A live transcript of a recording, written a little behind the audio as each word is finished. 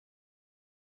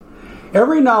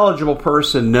Every knowledgeable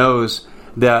person knows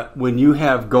that when you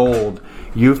have gold,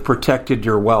 you've protected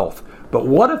your wealth. But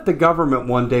what if the government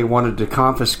one day wanted to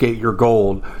confiscate your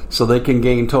gold so they can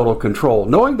gain total control,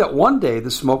 knowing that one day the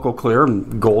smoke will clear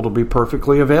and gold will be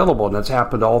perfectly available, and that's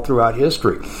happened all throughout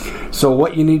history. So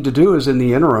what you need to do is, in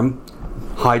the interim,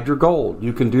 hide your gold.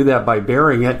 You can do that by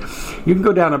burying it. You can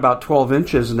go down about 12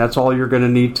 inches, and that's all you're going to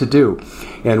need to do.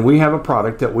 And we have a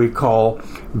product that we call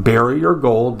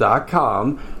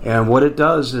buryyourgold.com, and what it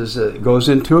does is it goes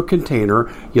into a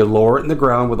container. You lower it in the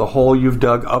ground with a hole you've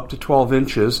dug up to 12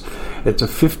 inches. It's a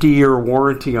 50-year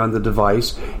warranty on the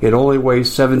device. It only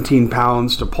weighs 17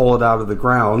 pounds to pull it out of the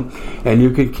ground, and you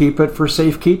can keep it for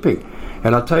safekeeping.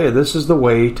 And I'll tell you, this is the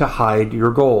way to hide your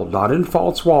gold, not in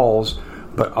false walls,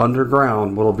 but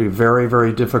underground. Will be very,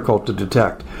 very difficult to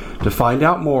detect. To find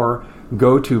out more,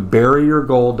 go to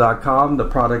buryyourgold.com. The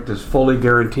product is fully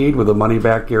guaranteed with a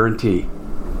money-back guarantee.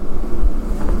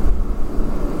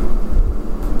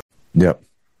 Yep.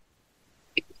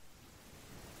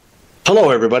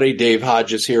 Hello, everybody. Dave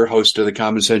Hodges here, host of The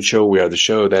Common Sense Show. We are the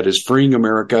show that is freeing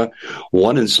America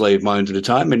one enslaved mind at a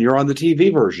time, and you're on the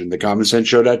TV version,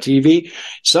 thecommonsenseshow.tv.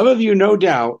 Some of you, no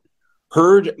doubt,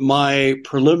 heard my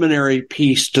preliminary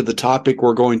piece to the topic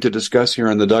we're going to discuss here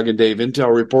on the Doug and Dave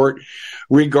Intel Report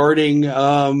regarding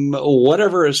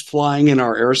whatever is flying in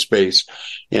our airspace.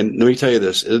 And let me tell you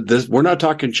this, we're not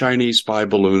talking Chinese spy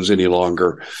balloons any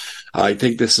longer. I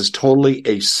think this is totally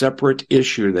a separate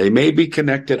issue. They may be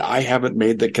connected. I haven't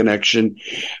made the connection,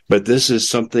 but this is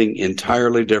something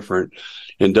entirely different.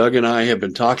 And Doug and I have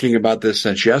been talking about this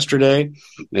since yesterday.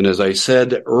 And as I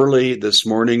said early this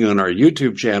morning on our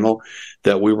YouTube channel,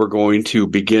 that we were going to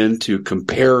begin to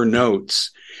compare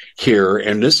notes here.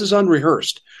 And this is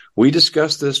unrehearsed. We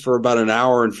discussed this for about an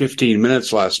hour and 15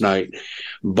 minutes last night.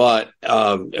 But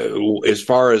as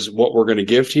far as what we're going to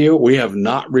give to you, we have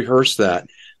not rehearsed that.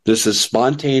 This is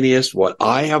spontaneous, what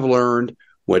I have learned,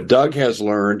 what Doug has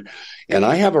learned. And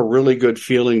I have a really good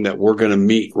feeling that we're going to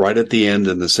meet right at the end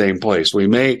in the same place. We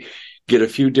may get a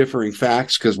few differing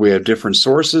facts because we have different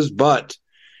sources, but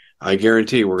I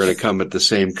guarantee we're going to come at the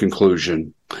same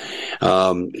conclusion.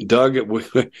 Doug,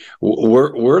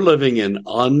 we're living in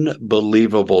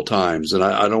unbelievable times, and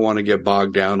I don't want to get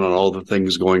bogged down on all the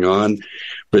things going on,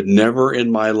 but never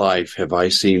in my life have I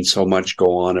seen so much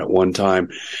go on at one time.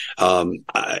 I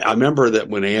remember that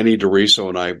when Annie DeRiso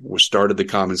and I started the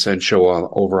Common Sense Show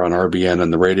over on RBN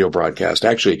and the radio broadcast.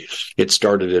 Actually, it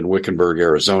started in Wickenburg,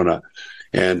 Arizona.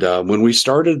 And when we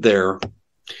started there,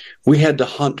 we had to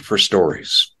hunt for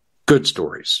stories, good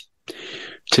stories.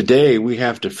 Today, we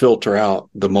have to filter out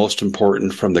the most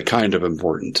important from the kind of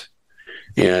important.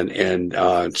 And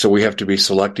so we have to be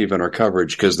selective in our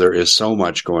coverage because there is so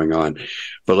much going on.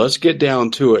 But let's get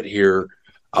down to it here.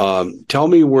 Tell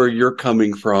me where you're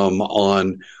coming from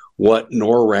on what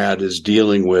NORAD is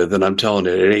dealing with. And I'm telling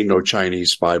you, it ain't no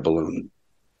Chinese spy balloon.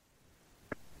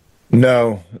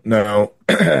 No.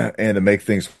 And to make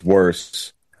things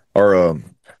worse, our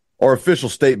official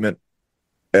statement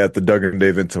at the Doug and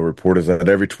Dave Intel Report is that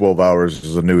every 12 hours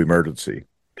is a new emergency.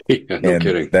 Yeah, no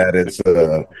kidding. That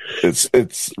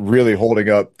it's really holding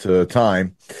up to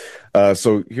time.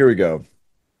 So here we go.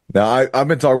 Now I've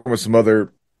been talking with some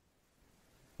other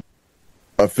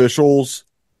officials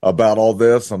about all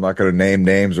this. I'm not going to name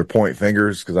names or point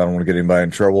fingers because I don't want to get anybody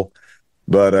in trouble.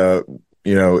 But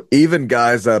even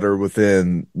guys that are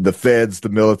within the feds, the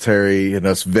military, and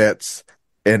us vets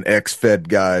and ex-fed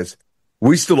guys,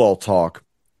 we still all talk,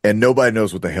 and nobody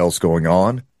knows what the hell's going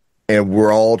on. And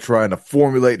we're all trying to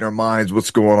formulate in our minds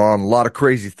what's going on. A lot of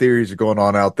crazy theories are going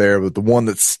on out there, but the one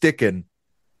that's sticking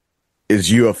is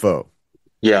UFO.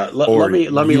 Yeah, let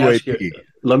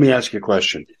me ask you a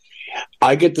question.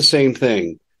 I get the same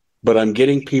thing, but I'm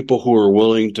getting people who are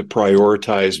willing to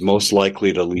prioritize most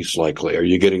likely to least likely. Are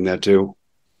you getting that too?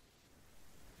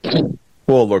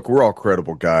 Well, look, we're all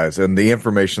credible guys, and the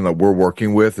information that we're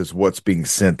working with is what's being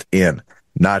sent in,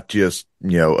 not just,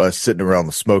 us sitting around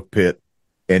the smoke pit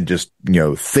and just,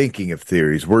 thinking of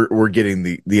theories. We're getting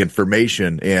the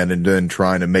information in and then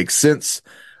trying to make sense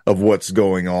of what's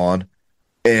going on.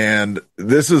 And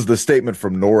this is the statement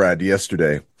from NORAD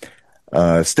yesterday.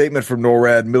 Statement from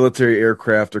NORAD: military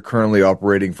aircraft are currently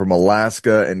operating from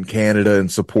Alaska and Canada in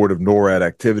support of NORAD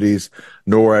activities.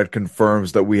 NORAD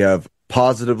confirms that we have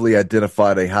positively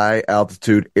identified a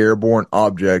high-altitude airborne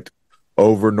object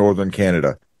over northern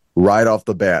Canada. Right off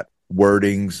the bat,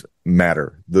 wordings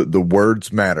matter. The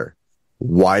words matter.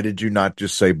 Why did you not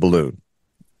just say balloon?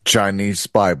 Chinese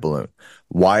spy balloon.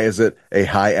 Why is it a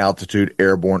high-altitude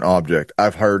airborne object?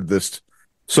 I've heard this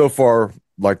so far,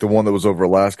 like the one that was over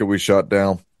Alaska we shot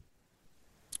down.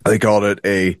 They called it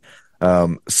a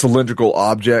cylindrical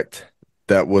object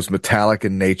that was metallic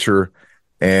in nature,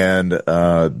 and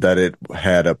that it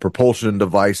had a propulsion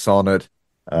device on it,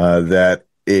 that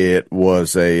it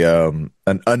was an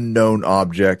unknown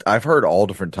object. I've heard all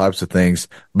different types of things,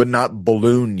 but not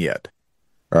balloon yet.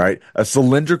 All right. A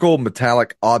cylindrical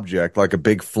metallic object like a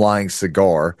big flying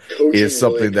cigar is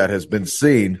something that has been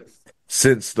seen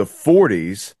since the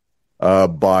 40s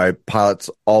by pilots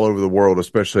all over the world,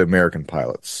 especially American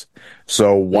pilots.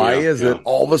 So why is it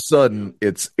all of a sudden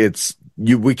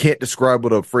we can't describe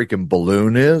what a freaking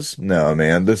balloon is? No,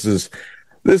 man, this is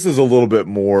a little bit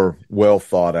more well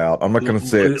thought out. I'm not going to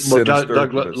say it's sinister.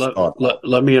 Doug,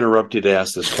 let me interrupt you to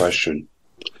ask this question.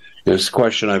 It's a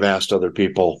question I've asked other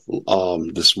people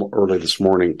early this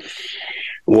morning.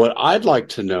 What I'd like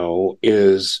to know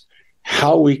is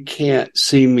how we can't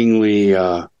seemingly,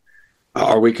 or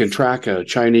we can track a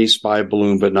Chinese spy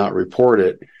balloon but not report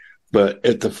it, but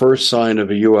at the first sign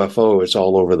of a UFO, it's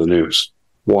all over the news.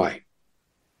 Why?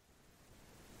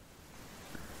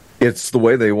 It's the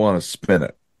way they want to spin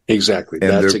it. Exactly.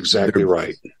 That's exactly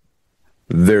right.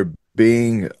 They're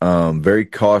being very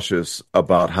cautious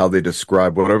about how they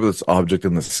describe whatever this object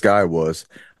in the sky was.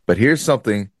 But here's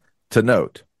something to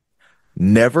note.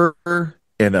 Never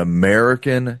in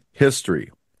American history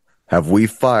have we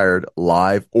fired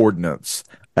live ordnance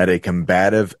at a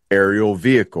combative aerial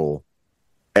vehicle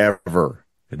ever.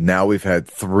 Now we've had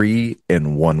 3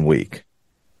 in 1 week.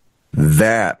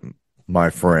 That, my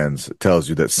friends, tells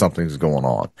you that something's going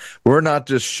on. We're not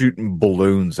just shooting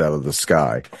balloons out of the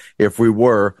sky. If we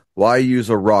were, why use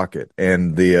a rocket?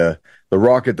 And the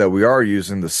rocket that we are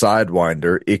using, the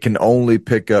Sidewinder, it can only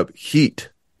pick up heat.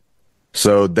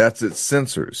 So that's its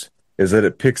sensors, is that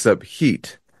it picks up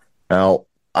heat. Now,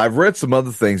 I've read some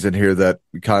other things in here that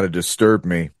kind of disturb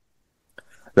me,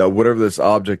 that whatever this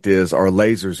object is, our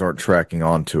lasers aren't tracking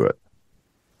onto it.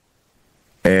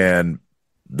 And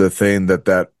the thing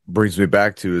that brings me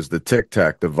back to is the Tic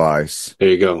Tac device. There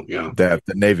you go. Yeah. That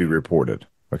the Navy reported.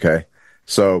 Okay.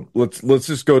 So let's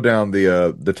just go down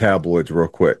the tabloids real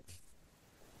quick.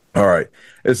 All right.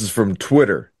 This is from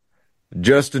Twitter.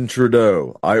 Justin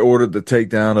Trudeau, I ordered the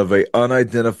takedown of a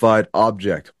unidentified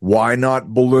object. Why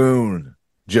not balloon?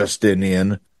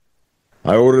 Justinian.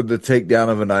 I ordered the takedown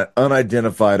of an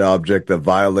unidentified object that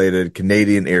violated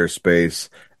Canadian airspace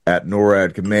at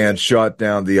NORAD command, shot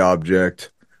down the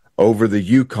object over the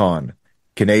Yukon.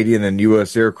 Canadian and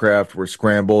U.S. aircraft were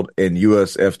scrambled and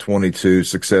U.S. F-22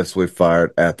 successfully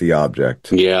fired at the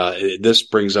object. Yeah, this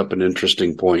brings up an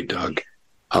interesting point, Doug.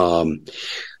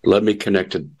 Let me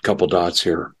connect a couple dots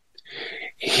here.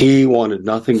 He wanted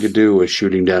nothing to do with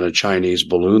shooting down a Chinese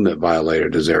balloon that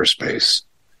violated his airspace.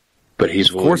 But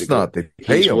he's willing to go, they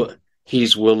pay him.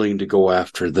 He's willing to go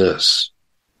after this.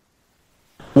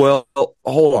 Well,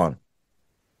 hold on.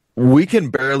 We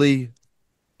can barely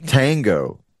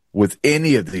tango with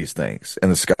any of these things in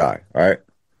the sky, all right?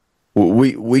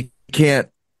 We can't,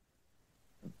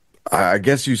 I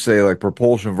guess you say like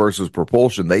propulsion versus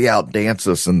propulsion. They outdance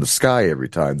us in the sky every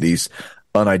time, these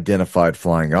unidentified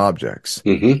flying objects.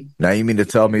 Mm-hmm. Now you mean to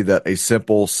tell me that a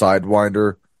simple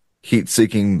Sidewinder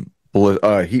heat-seeking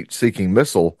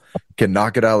missile can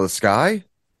knock it out of the sky?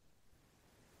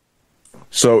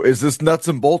 So is this nuts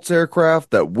and bolts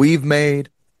aircraft that we've made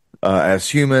as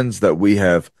humans, that we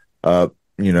have,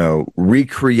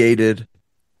 recreated,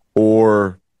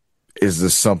 or is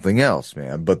this something else,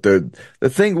 man? But the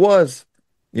thing was,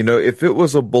 if it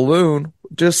was a balloon,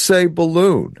 just say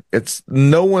balloon.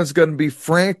 No one's going to be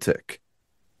frantic.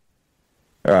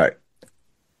 All right.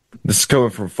 This is coming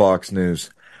from Fox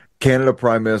News. Canada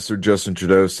Prime Minister Justin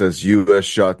Trudeau says U.S.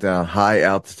 shot down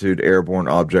high-altitude airborne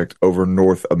object over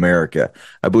North America.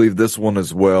 I believe this one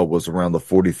as well was around the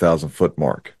 40,000-foot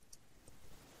mark.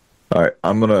 All right,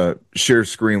 I'm going to share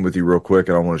screen with you real quick,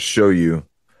 and I want to show you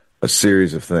a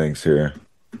series of things here.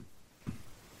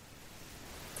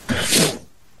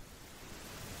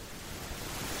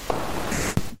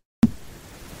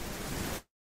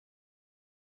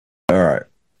 All right,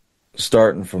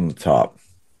 starting from the top.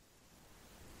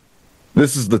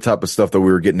 This is the type of stuff that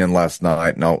we were getting in last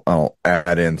night, and I'll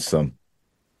add in some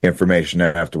information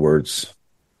afterwards.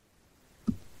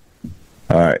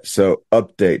 All right, so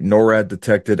update. NORAD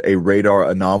detected a radar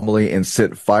anomaly and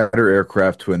sent fighter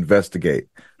aircraft to investigate.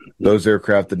 Those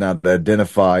aircraft did not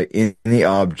identify any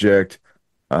object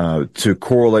to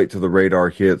correlate to the radar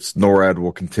hits. NORAD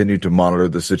will continue to monitor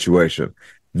the situation.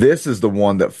 This is the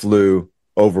one that flew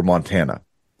over Montana.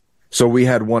 So we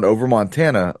had one over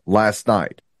Montana last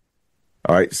night.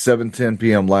 All right, 7:10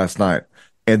 p.m. last night.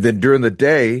 And then during the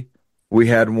day, we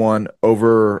had one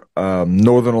over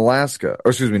northern Alaska,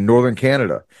 or excuse me, northern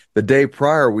Canada. The day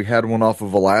prior, we had one off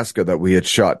of Alaska that we had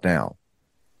shot down.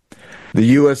 The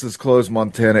U.S. has closed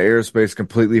Montana airspace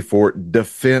completely for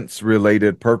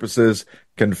defense-related purposes,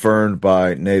 confirmed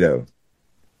by NATO.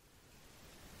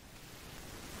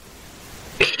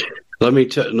 Let me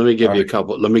give you a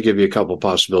couple. Let me give you a couple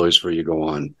possibilities before you go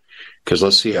on, because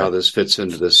let's see how this fits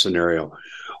into this scenario.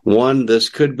 One, this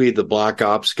could be the Black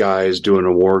Ops guys doing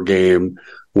a war game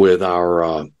with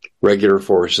our regular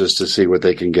forces to see what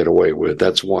they can get away with.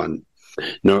 That's one.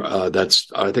 No,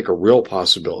 that's, I think, a real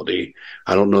possibility.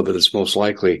 I don't know that it's most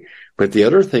likely. But the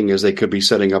other thing is they could be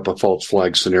setting up a false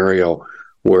flag scenario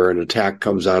where an attack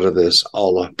comes out of this a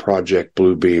la Project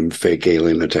Bluebeam fake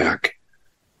alien attack.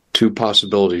 Two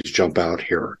possibilities jump out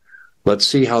here. Let's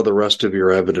see how the rest of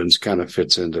your evidence kind of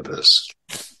fits into this.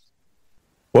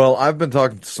 Well, I've been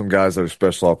talking to some guys that are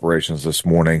special operations this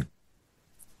morning,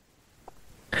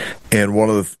 and one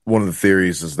of the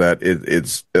theories is that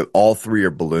it's all three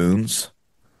are balloons.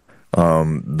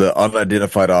 The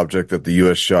unidentified object that the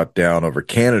U.S. shot down over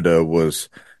Canada was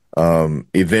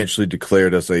eventually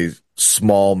declared as a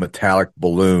small metallic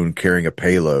balloon carrying a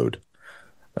payload,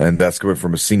 and that's coming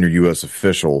from a senior U.S.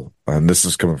 official, and this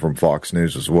is coming from Fox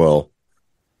News as well.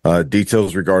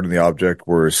 Details regarding the object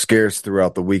were scarce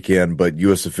throughout the weekend, but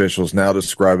U.S. officials now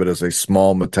describe it as a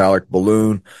small metallic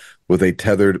balloon with a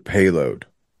tethered payload.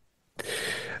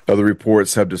 Other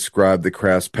reports have described the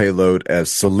craft's payload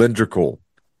as cylindrical.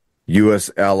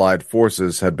 U.S. allied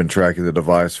forces had been tracking the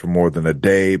device for more than a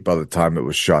day by the time it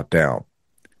was shot down.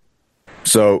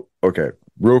 So, okay,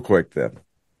 real quick then.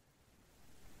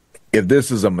 If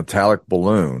this is a metallic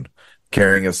balloon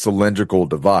carrying a cylindrical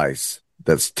device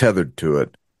that's tethered to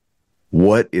it,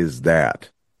 what is that?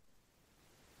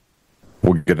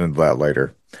 We'll get into that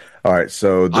later. All right,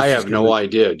 so I have no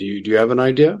idea. Do you have an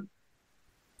idea?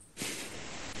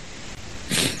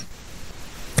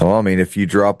 Well, I mean, if you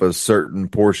drop a certain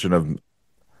portion of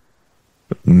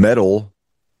metal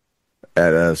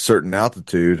at a certain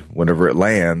altitude, whenever it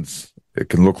lands, it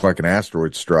can look like an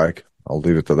asteroid strike. I'll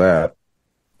leave it to that.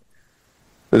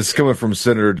 This is coming from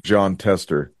Senator John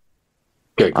Tester.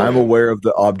 Okay, I'm aware of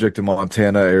the object in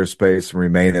Montana airspace and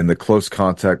remain in the close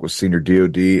contact with senior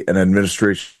DoD and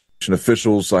administration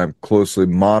officials. I'm closely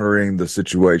monitoring the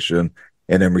situation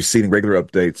and am receiving regular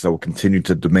updates. I will continue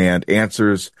to demand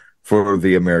answers for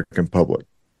the American public.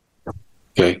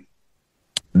 Okay.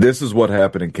 This is what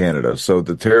happened in Canada. So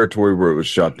the territory where it was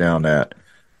shot down at,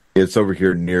 it's over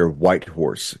here near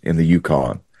Whitehorse in the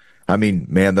Yukon. I mean,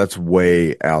 man, that's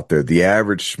way out there. The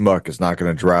average schmuck is not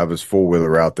going to drive his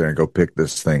four-wheeler out there and go pick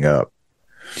this thing up.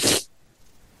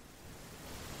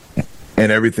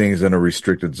 And everything's in a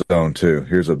restricted zone, too.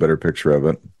 Here's a better picture of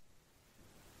it.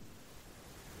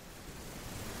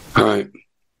 All right.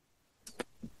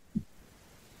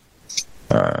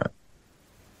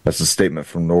 That's a statement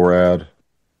from NORAD.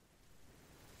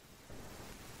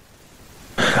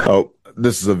 Oh,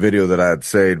 this is a video that I had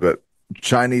saved, but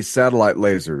Chinese satellite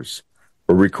lasers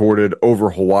were recorded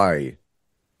over Hawaii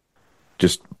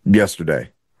just yesterday.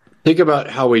 Think about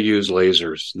how we use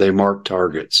lasers. They mark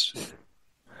targets.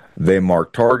 They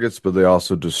mark targets, but they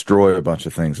also destroy a bunch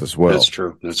of things as well. That's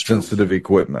true. That's true. Sensitive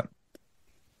equipment.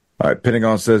 All right,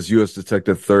 Pentagon says U.S.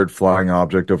 detected third flying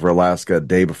object over Alaska a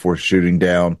day before shooting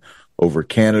down over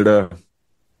Canada.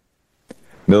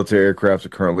 Military aircraft are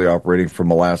currently operating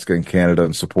from Alaska and Canada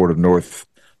in support of North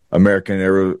American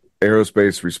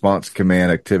Aerospace Response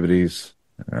Command activities.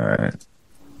 All right.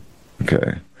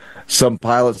 Okay. Some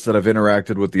pilots that have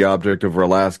interacted with the object over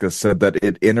Alaska said that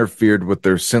it interfered with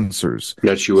their sensors.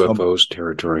 That's UFOs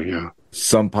territory, yeah.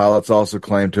 Some pilots also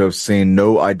claim to have seen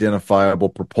no identifiable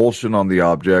propulsion on the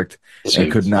object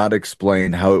and could not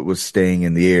explain how it was staying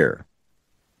in the air.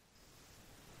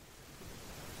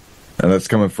 And that's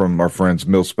coming from our friends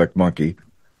Mil-Spec Monkey.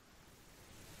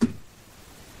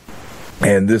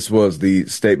 And this was the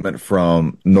statement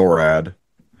from NORAD.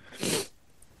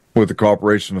 With the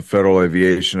cooperation of Federal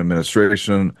Aviation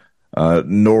Administration,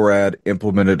 NORAD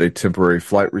implemented a temporary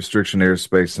flight restriction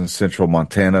airspace in central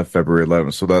Montana February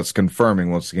 11th. So that's confirming,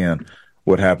 once again,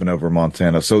 what happened over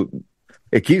Montana. So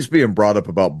it keeps being brought up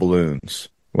about balloons.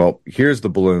 Well, here's the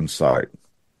balloon site.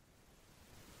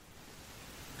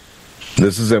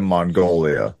 This is in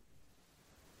Mongolia.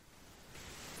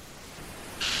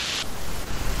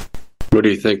 What do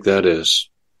you think that is?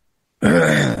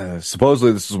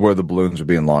 Supposedly this is where the balloons are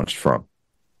being launched from.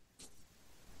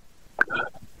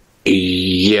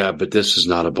 Yeah, but this is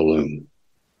not a balloon.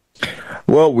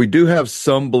 Well, we do have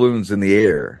some balloons in the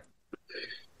air.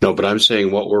 No, but I'm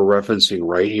saying what we're referencing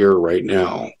right here, right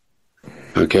now.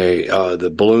 Okay, the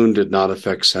balloon did not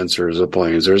affect sensors of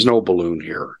planes. There's no balloon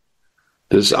here.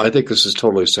 I think this is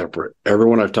totally separate.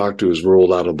 Everyone I've talked to has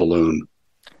ruled out a balloon.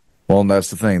 Well, and that's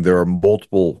the thing. There are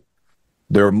multiple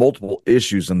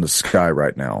issues in the sky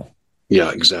right now.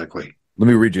 Yeah, exactly. Let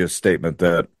me read you a statement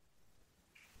that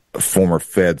a former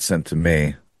Fed sent to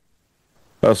me.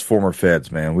 Us former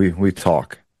Feds, man, we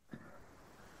talk.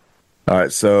 All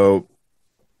right, so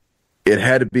it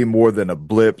had to be more than a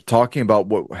blip, talking about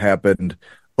what happened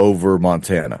over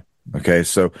Montana. Okay,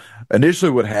 so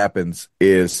initially what happens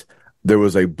is there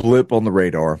was a blip on the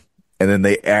radar, and then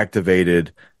they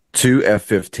activated 2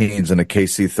 F-15s and a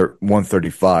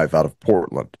KC-135 out of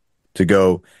Portland to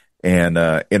go and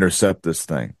intercept this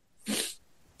thing.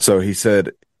 So he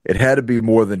said it had to be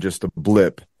more than just a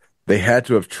blip. They had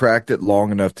to have tracked it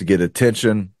long enough to get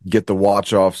attention, get the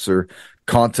watch officer,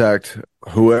 contact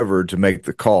whoever to make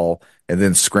the call, and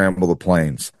then scramble the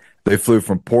planes. They flew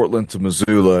from Portland to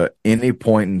Missoula. Any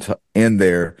point in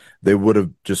there, they would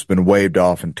have just been waved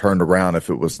off and turned around if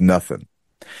it was nothing.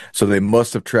 So they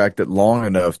must have tracked it long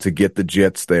enough to get the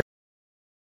jets there.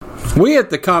 We at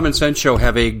the Common Sense Show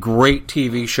have a great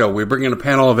TV show. We bring in a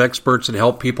panel of experts and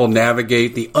help people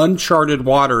navigate the uncharted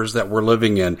waters that we're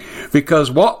living in.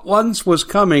 Because what once was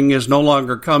coming is no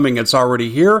longer coming. It's already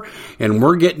here, and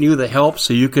we're getting you the help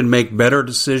so you can make better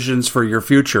decisions for your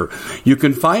future. You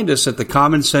can find us at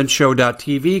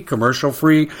thecommonsenseshow.tv,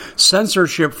 commercial-free,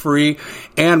 censorship-free,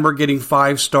 and we're getting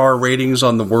 5-star ratings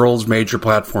on the world's major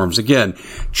platforms. Again,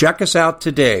 check us out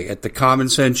today at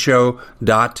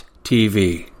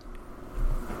thecommonsenseshow.tv.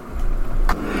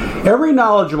 Every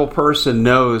knowledgeable person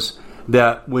knows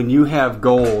that when you have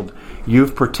gold,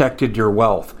 you've protected your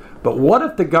wealth. But what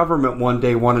if the government one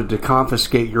day wanted to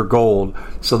confiscate your gold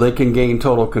so they can gain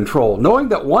total control, knowing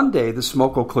that one day the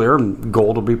smoke will clear and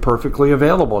gold will be perfectly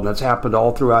available, and that's happened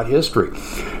all throughout history.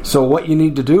 So what you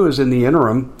need to do is, in the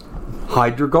interim,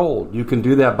 hide your gold. You can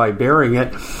do that by burying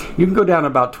it. You can go down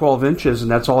about 12 inches, and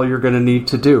that's all you're going to need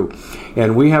to do.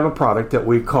 And we have a product that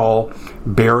we call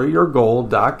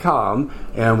buryyourgold.com,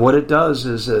 and what it does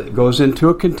is it goes into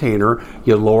a container.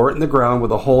 You lower it in the ground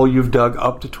with a hole you've dug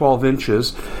up to 12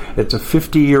 inches. It's a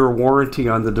 50-year warranty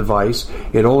on the device.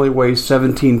 It only weighs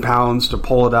 17 pounds to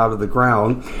pull it out of the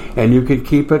ground, and you can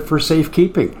keep it for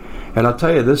safekeeping. And I'll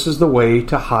tell you, this is the way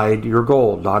to hide your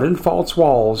gold, not in false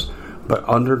walls, but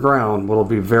underground. Will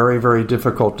be very, very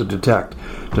difficult to detect.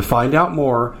 To find out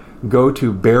more, go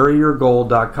to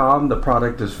buryyourgold.com. The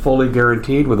product is fully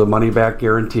guaranteed with a money-back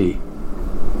guarantee.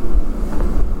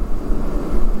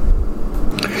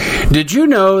 Did you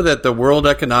know that the World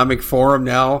Economic Forum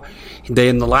now,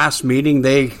 in the last meeting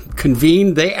they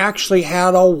convened, they actually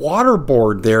had a water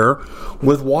board there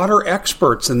with water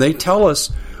experts, and they tell us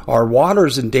our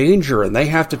water's in danger and they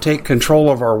have to take control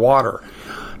of our water.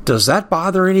 Does that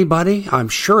bother anybody? I'm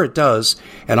sure it does.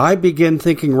 And I begin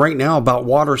thinking right now about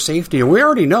water safety. And we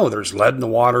already know there's lead in the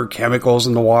water, chemicals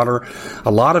in the water.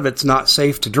 A lot of it's not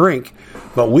safe to drink.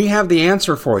 But we have the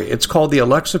answer for you. It's called the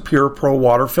Alexa Pure Pro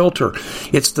Water Filter.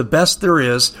 It's the best there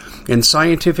is, and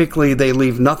scientifically they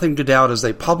leave nothing to doubt as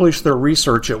they publish their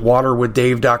research at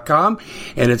waterwithdave.com,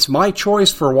 and it's my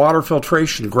choice for water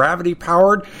filtration. Gravity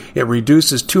powered, it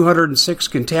reduces 206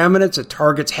 contaminants, it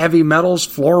targets heavy metals,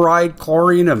 fluoride,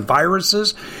 chlorine, and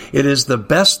viruses. It is the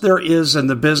best there is in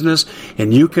the business,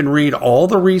 and you can read all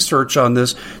the research on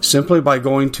this simply by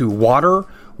going to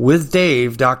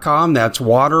waterwithdave.com. That's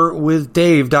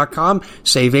waterwithdave.com.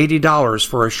 Save $80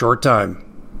 for a short time.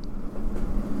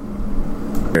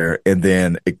 And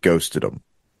then it ghosted them.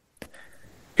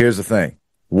 Here's the thing.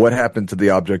 What happened to the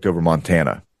object over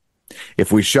Montana?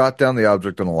 If we shot down the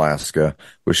object in Alaska,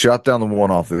 we shot down the one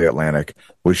off of the Atlantic,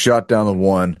 we shot down the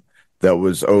one that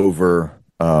was over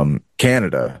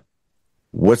Canada,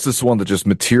 what's this one that just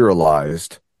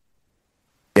materialized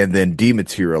and then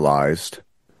dematerialized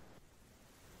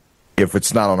if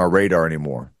it's not on our radar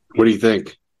anymore? What do you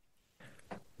think?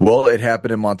 Well, it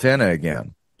happened in Montana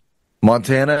again.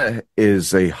 Montana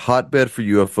is a hotbed for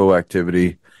UFO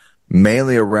activity,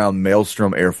 mainly around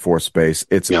Maelstrom Air Force Base.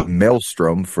 It's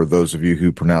Maelstrom, for those of you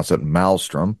who pronounce it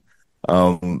Maelstrom.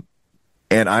 And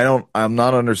I'm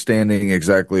not understanding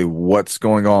exactly what's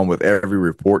going on with every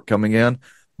report coming in,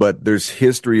 but there's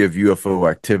history of UFO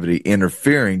activity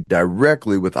interfering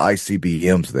directly with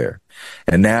ICBMs there.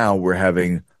 And now we're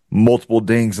having multiple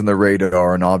dings in the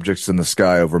radar and objects in the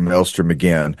sky over Maelstrom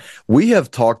again. We have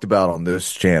talked about on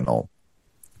this channel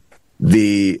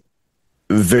the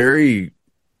very,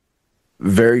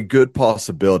 very good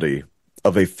possibility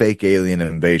of a fake alien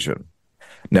invasion.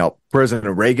 Now,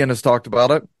 President Reagan has talked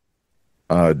about it.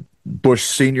 Bush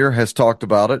Sr. has talked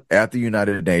about it at the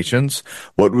United Nations.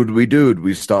 What would we do? Would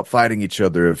we stop fighting each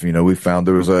other if, we found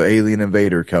there was an alien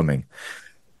invader coming?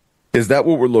 Is that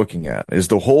what we're looking at? Is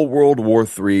the whole World War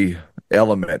III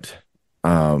element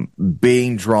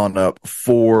being drawn up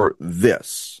for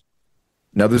this?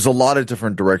 Now, there's a lot of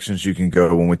different directions you can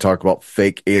go when we talk about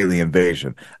fake alien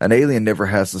invasion. An alien never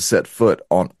has to set foot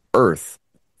on Earth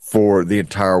for the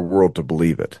entire world to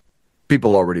believe it.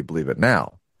 People already believe it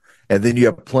now. And then you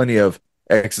have plenty of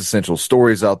existential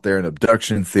stories out there and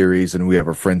abduction theories. And we have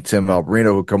our friend Tim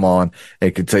Alberino who come on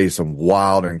and can tell you some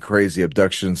wild and crazy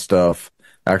abduction stuff,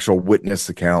 actual witness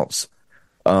accounts.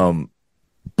 But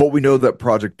we know that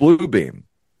Project Bluebeam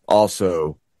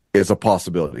also is a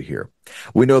possibility here.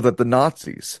 We know that the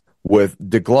Nazis with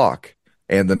De Glock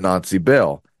and the Nazi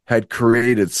Bell had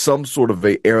created some sort of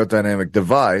a aerodynamic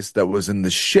device that was in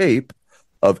the shape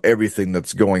of everything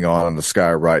that's going on in the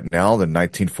sky right now, the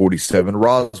 1947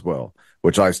 Roswell,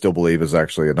 which I still believe is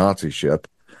actually a Nazi ship.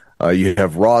 You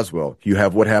have Roswell. You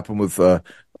have what happened with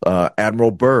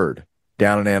Admiral Byrd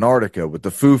down in Antarctica with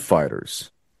the Foo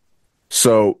Fighters.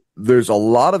 So there's a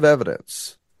lot of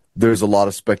evidence. There's a lot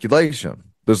of speculation.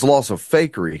 There's lots of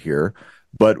fakery here,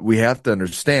 but we have to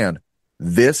understand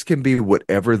this can be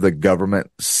whatever the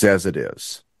government says it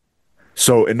is.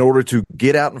 So in order to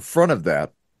get out in front of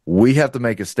that, we have to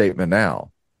make a statement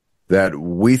now that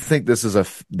we think this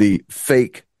is the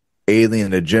fake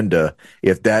alien agenda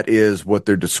if that is what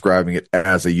they're describing it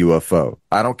as a UFO.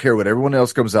 I don't care what everyone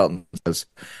else comes out and says.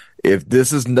 If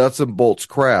this is nuts and bolts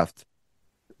craft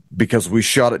because we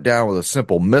shot it down with a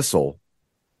simple missile,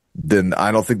 then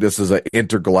I don't think this is an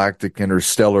intergalactic,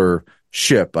 interstellar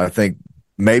ship. I think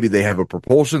maybe they have a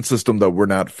propulsion system that we're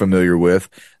not familiar with.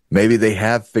 Maybe they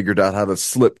have figured out how to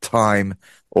slip time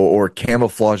or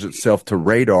camouflage itself to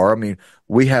radar. I mean,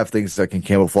 we have things that can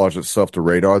camouflage itself to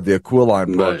radar. The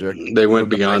Aquiline project. But they went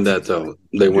beyond that, though.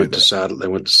 They went to satellite. They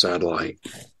went to satellite.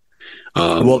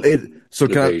 Can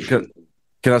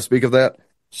I speak of that?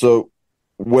 So,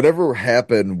 whatever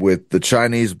happened with the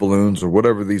Chinese balloons or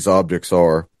whatever these objects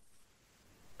are,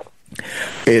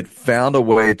 it found a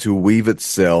way to weave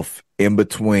itself in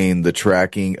between the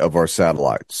tracking of our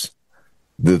satellites.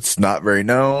 That's not very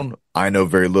known. I know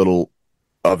very little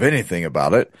of anything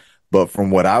about it, but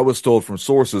from what I was told from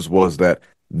sources was that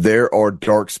there are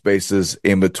dark spaces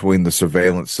in between the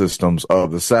surveillance systems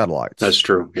of the satellites. That's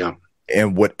true, yeah.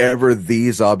 And whatever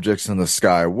these objects in the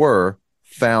sky were,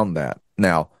 found that.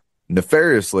 Now,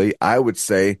 nefariously, I would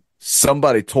say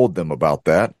somebody told them about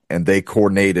that, and they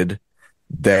coordinated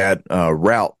that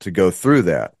route to go through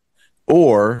that.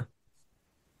 Or,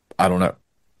 I don't know.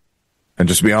 And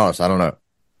just to be honest, I don't know.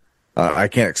 I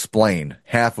can't explain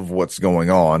half of what's going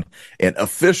on, and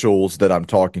officials that I'm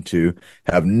talking to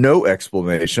have no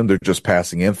explanation. They're just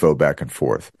passing info back and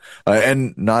forth,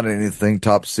 and not anything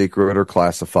top secret or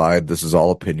classified. This is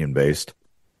all opinion based.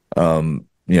 God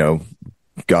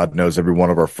knows every one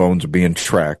of our phones are being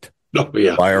tracked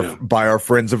by our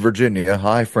friends of Virginia.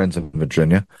 Hi, friends of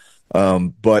Virginia.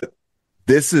 But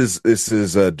this is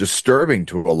disturbing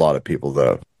to a lot of people,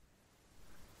 though.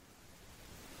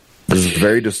 This is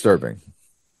very disturbing.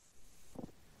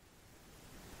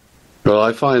 Well,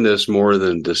 I find this more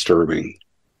than disturbing.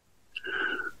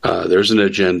 There's an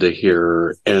agenda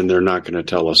here, and they're not going to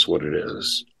tell us what it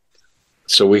is.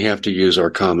 So we have to use our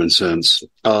common sense.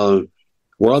 We're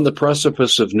on the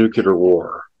precipice of nuclear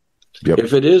war. Yep.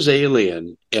 If it is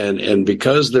alien, and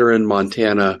because they're in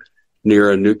Montana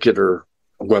near a nuclear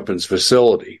weapons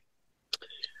facility,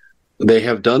 they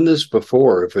have done this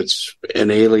before if it's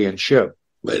an alien ship.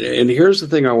 And here's the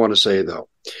thing I want to say, though.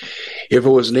 If it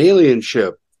was an alien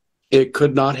ship, it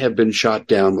could not have been shot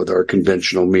down with our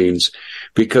conventional means,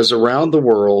 because around the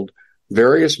world,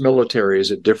 various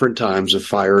militaries at different times have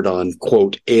fired on,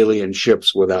 quote, alien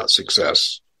ships without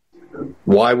success.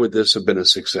 Why would this have been a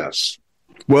success?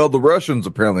 Well, the Russians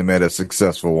apparently made a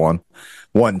successful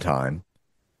one time.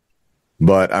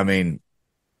 But, I mean,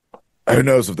 who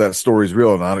knows if that story's real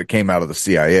or not? It came out of the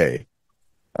CIA.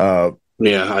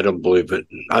 Yeah, I don't believe it.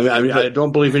 I mean, I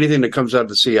don't believe anything that comes out of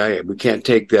the CIA. We can't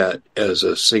take that as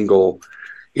a single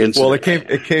incident. Well,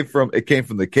 it came from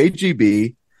the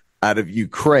KGB out of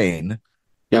Ukraine.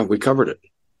 Yeah, we covered it.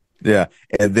 Yeah,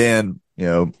 and then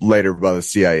later by the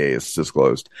CIA it's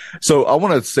disclosed. So I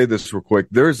want to say this real quick.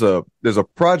 There's a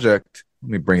project. Let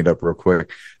me bring it up real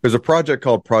quick. There's a project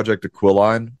called Project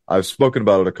Aquiline. I've spoken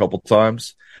about it a couple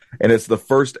times, and it's the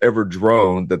first ever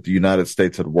drone that the United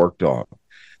States had worked on.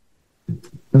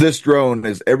 This drone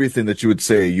is everything that you would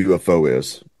say a UFO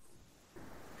is.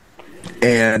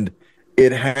 And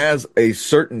it has a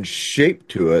certain shape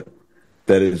to it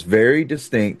that is very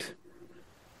distinct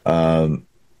Um,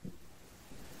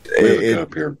 We have a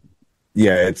cup here.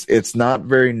 Yeah, it's not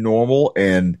very normal,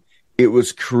 and it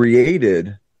was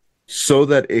created so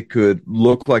that it could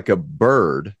look like a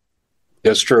bird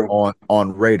That's true.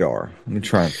 on radar. Let me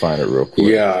try and find it real quick.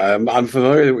 Yeah, I'm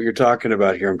familiar with what you're talking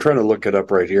about here. I'm trying to look it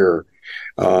up right here.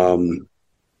 There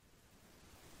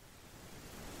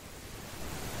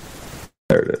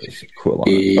it is. Quillon.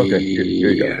 Okay, here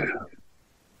you go.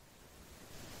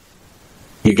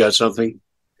 You got something?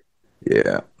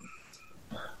 Yeah.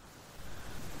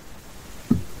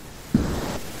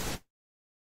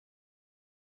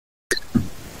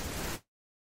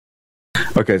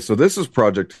 Okay, so this is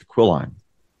Project Quilline,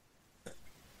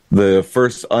 the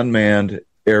first unmanned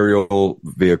aerial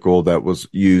vehicle that was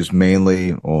used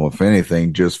mainly, or if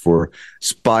anything, just for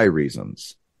spy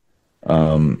reasons.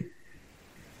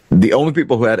 The only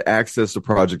people who had access to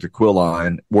Project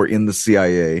Aquiline were in the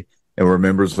CIA and were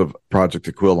members of Project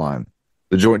Aquiline.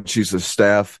 The Joint Chiefs of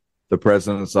Staff, the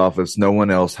President's office, no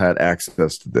one else had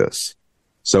access to this.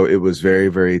 So it was very,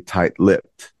 very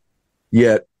tight-lipped.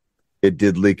 Yet, it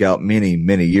did leak out many,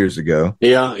 many years ago.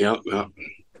 Yeah.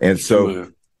 And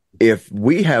so if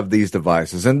we have these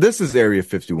devices, and this is Area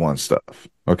 51 stuff,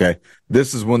 okay?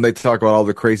 This is when they talk about all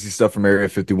the crazy stuff from Area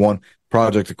 51.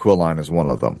 Project Aquiline is one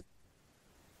of them.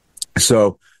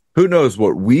 So who knows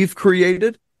what we've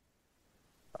created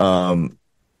and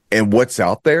what's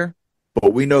out there,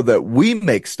 but we know that we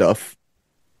make stuff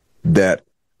that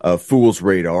fools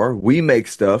radar. We make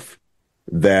stuff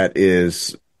that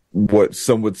is what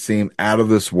some would seem out of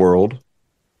this world.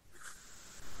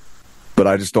 But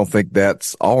I just don't think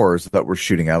that's ours that we're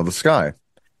shooting out of the sky.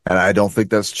 And I don't think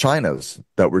that's China's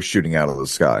that we're shooting out of the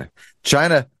sky.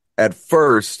 China, at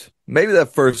first, maybe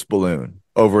that first balloon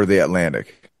over the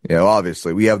Atlantic,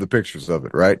 obviously we have the pictures of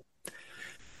it, right?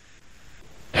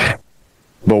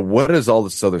 But what is all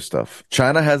this other stuff?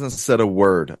 China hasn't said a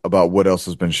word about what else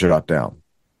has been shot down.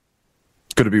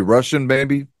 Could it be Russian,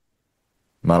 maybe?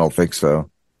 I don't think so.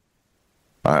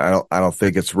 I don't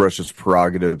think it's Russia's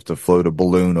prerogative to float a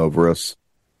balloon over us.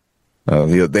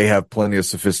 They have plenty of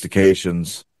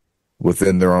sophistications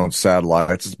within their own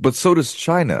satellites, but so does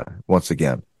China. Once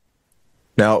again,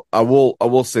 now I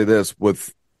will say this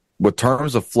with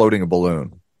terms of floating a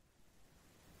balloon.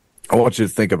 I want you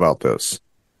to think about this.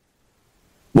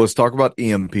 Let's talk about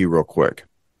EMP real quick.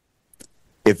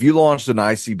 If you launched an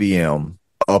ICBM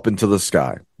up into the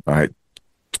sky, all right,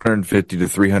 250 to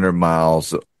 300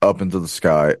 miles up into the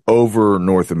sky over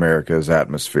North America's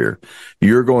atmosphere,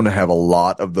 you're going to have a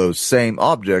lot of those same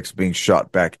objects being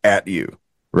shot back at you,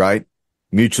 right?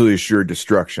 Mutually assured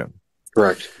destruction.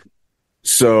 Correct.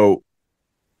 So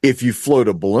if you float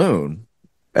a balloon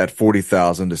at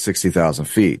 40,000 to 60,000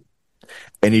 feet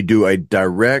and you do a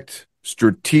direct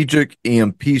strategic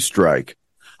EMP strike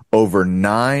over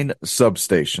 9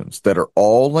 substations that are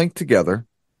all linked together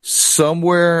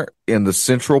somewhere in the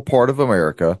central part of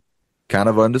America, kind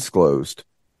of undisclosed,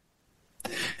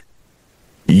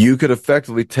 you could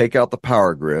effectively take out the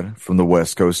power grid from the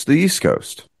West Coast to the East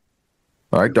Coast.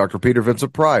 All right, Dr. Peter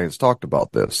Vincent Pry has talked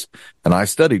about this, and I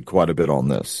studied quite a bit on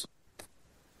this.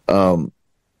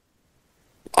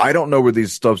 I don't know where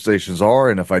these substations are,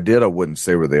 and if I did, I wouldn't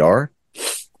say where they are.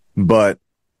 But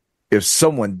if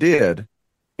someone did,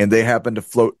 and they happen to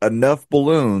float enough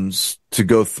balloons to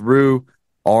go through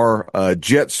our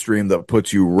jet stream that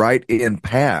puts you right in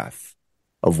path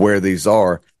of where these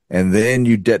are, and then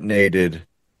you detonated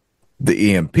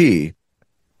the EMP,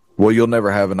 well, you'll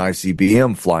never have an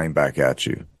ICBM flying back at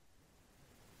you.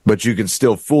 But you can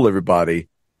still fool everybody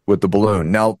with the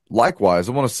balloon. Now, likewise,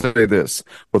 I want to say this.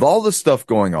 With all this stuff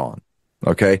going on,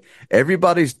 okay,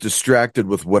 everybody's distracted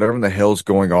with whatever the hell's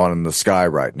going on in the sky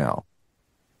right now.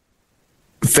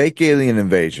 Fake alien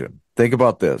invasion. Think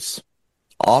about this.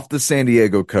 Off the San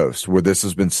Diego coast, where this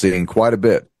has been seen quite a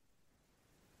bit.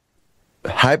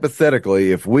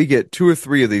 Hypothetically, if we get 2 or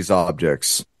 3 of these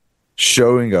objects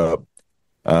showing up,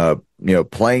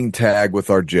 playing tag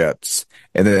with our jets,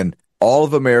 and then all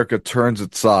of America turns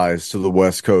its eyes to the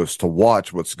West Coast to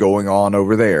watch what's going on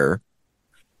over there,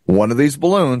 one of these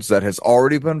balloons that has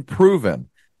already been proven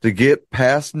to get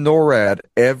past NORAD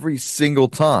every single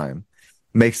time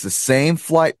makes the same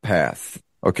flight path.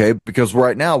 Okay, because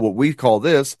right now what we call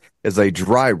this is a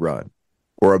dry run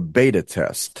or a beta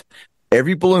test.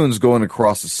 Every balloon's going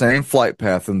across the same flight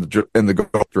path in the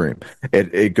Gulf Stream.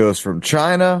 It goes from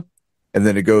China, and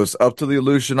then it goes up to the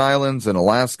Aleutian Islands and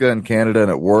Alaska and Canada, and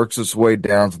it works its way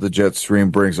down to the jet stream,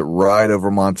 brings it right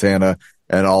over Montana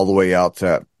and all the way out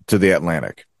to the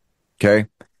Atlantic. Okay,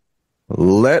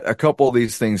 let a couple of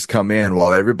these things come in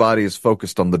while everybody is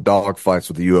focused on the dogfights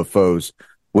with the UFOs.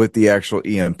 with the actual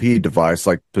EMP device,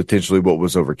 like potentially what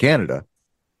was over Canada.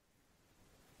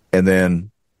 And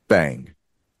then, bang,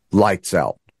 lights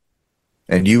out.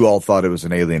 And you all thought it was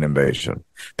an alien invasion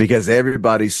because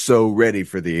everybody's so ready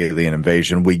for the alien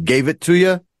invasion. We gave it to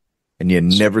you, and you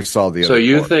never saw the other. So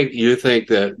you think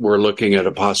that we're looking at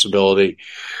a possibility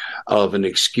of an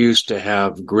excuse to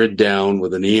have grid down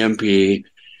with an EMP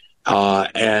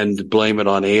and blame it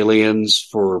on aliens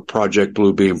for Project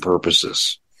Bluebeam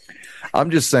purposes? I'm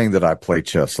just saying that I play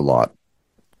chess a lot.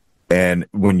 And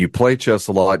when you play chess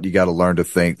a lot, you got to learn to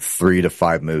think 3 to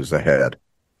 5 moves ahead.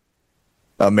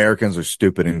 Americans are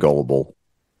stupid and gullible.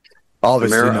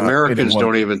 Americans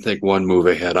don't even think one move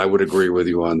ahead. I would agree with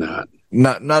you on that.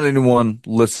 Not anyone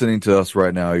listening to us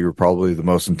right now. You're probably the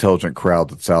most intelligent crowd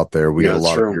that's out there. We get a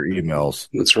lot of your emails.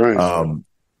 That's right.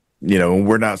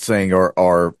 We're not saying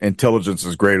our intelligence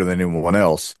is greater than anyone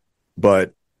else,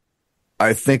 but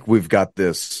I think we've got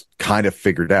this kind of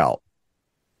figured out.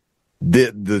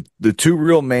 The two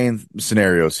real main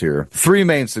scenarios here, 3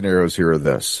 main scenarios here are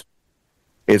this.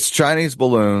 It's Chinese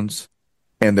balloons,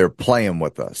 and they're playing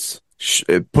with us,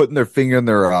 putting their finger in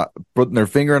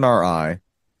our eye,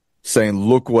 saying,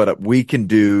 "Look what we can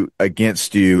do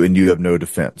against you, and you have no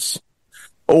defense."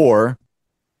 Or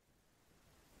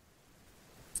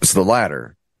it's the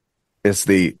latter. It's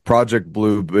the Project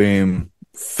Bluebeam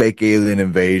fake alien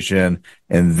invasion,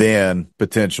 and then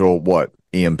potential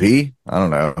EMP? I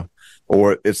don't know.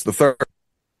 Or it's the third.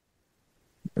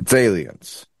 It's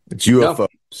aliens. It's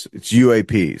UFOs. It's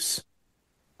UAPs.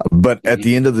 But at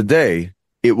the end of the day,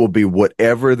 it will be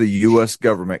whatever the U.S.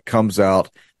 government comes out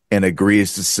and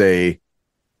agrees to say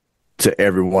to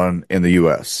everyone in the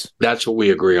U.S. That's what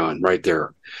we agree on right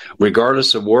there.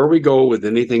 Regardless of where we go with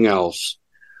anything else,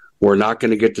 we're not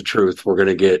going to get the truth. We're going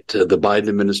to get the Biden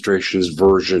administration's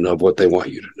version of what they want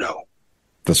you to know.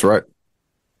 That's right.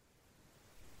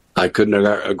 I couldn't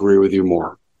agree with you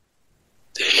more.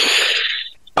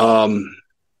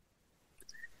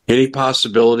 Any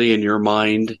possibility in your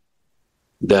mind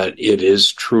that it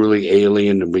is truly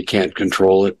alien and we can't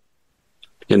control it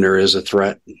and there is a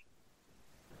threat?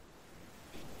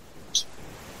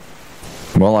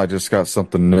 Well, I just got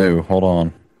something new. Hold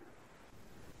on.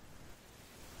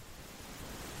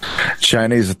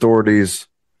 Chinese authorities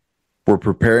were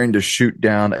preparing to shoot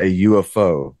down a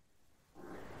UFO.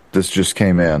 This just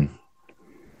came in.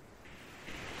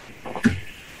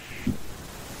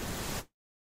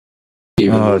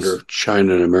 Even wonder if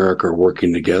China and America are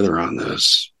working together on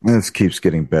this. This keeps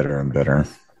getting better and better.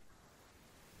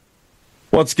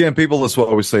 Once again, people, that's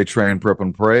why we say train, prep,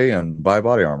 and pray, and buy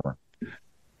body armor.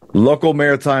 Local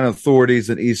maritime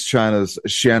authorities in East China's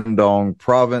Shandong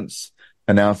province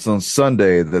announced on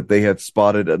Sunday that they had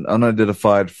spotted an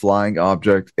unidentified flying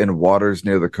object in waters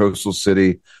near the coastal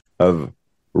city of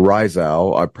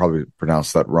Rizhao. I probably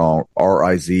pronounced that wrong.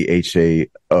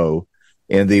 Rizhao.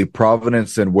 In the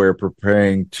province, and we're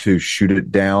preparing to shoot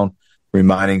it down,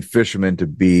 reminding fishermen to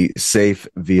be safe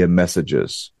via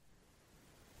messages.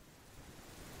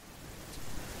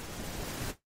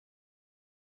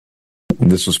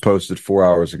 This was posted 4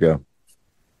 hours ago.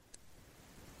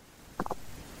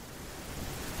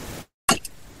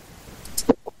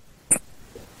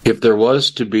 If there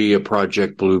was to be a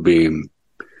Project Bluebeam,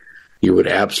 you would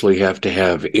absolutely have to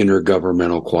have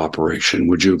intergovernmental cooperation.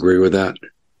 Would you agree with that?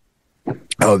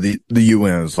 Oh, the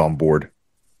UN is on board.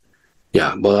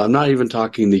 Yeah, well, I'm not even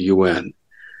talking the UN.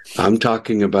 I'm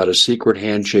talking about a secret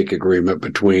handshake agreement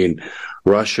between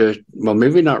Russia, well,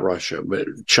 maybe not Russia, but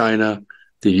China,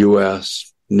 the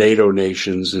U.S., NATO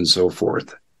nations, and so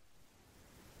forth.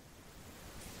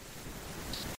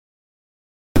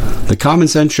 The Common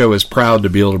Sense Show is proud to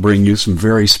be able to bring you some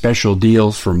very special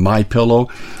deals from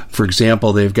MyPillow. For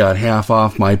example, they've got half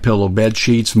off MyPillow bed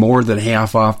sheets, more than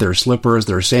half off their slippers,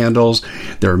 their sandals,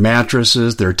 their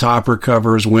mattresses, their topper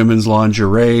covers, women's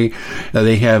lingerie.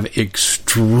 They have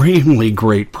extremely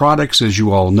great products, as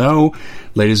you all know.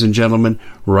 Ladies and gentlemen,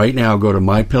 right now go to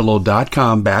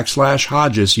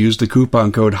mypillow.com/Hodges. Use the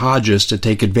coupon code Hodges to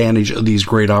take advantage of these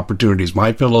great opportunities.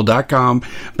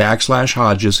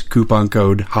 mypillow.com/Hodges, coupon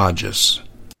code Hodges.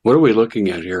 What are we looking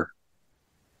at here?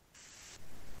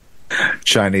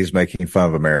 Chinese making fun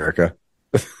of America.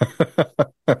 It's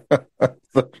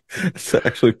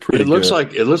actually pretty. It looks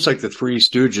like the Three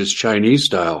Stooges Chinese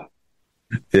style.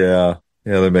 Yeah,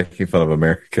 they're making fun of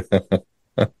America.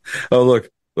 Oh, look.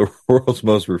 The world's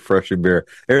most refreshing beer.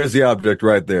 There's the object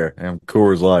right there. I'm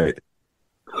Coors Light.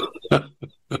 I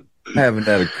haven't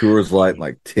had a Coors Light in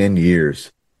like 10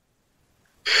 years.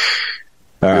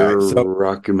 All right, so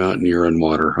Rocky Mountain urine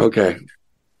water. Okay.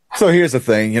 So here's the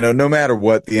thing, no matter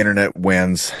what, the internet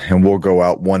wins, and we'll go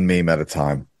out one meme at a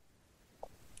time.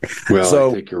 Well,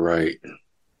 So, I think you're right.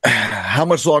 how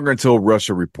much longer until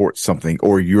Russia reports something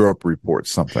or Europe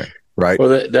reports something, right?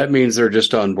 Well, that means they're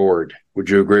just on board. Would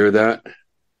you agree with that?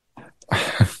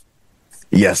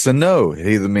 Yes and no. It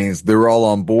either means they're all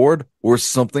on board or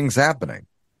something's happening.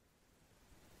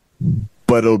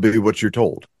 But it'll be what you're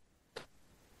told.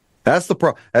 That's the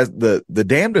problem. The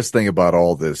damnedest thing about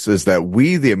all this is that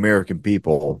we, the American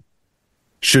people,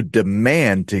 should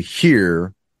demand to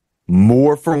hear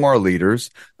more from our leaders.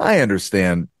 I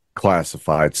understand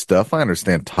classified stuff. I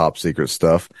understand top secret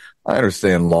stuff. I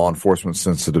understand law enforcement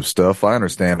sensitive stuff. I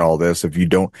understand all this if you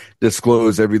don't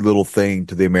disclose every little thing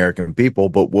to the American people.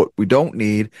 But what we don't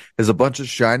need is a bunch of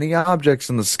shiny objects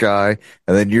in the sky,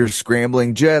 and then you're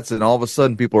scrambling jets, and all of a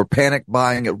sudden people are panic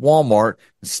buying at Walmart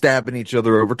and stabbing each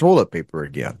other over toilet paper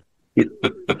again.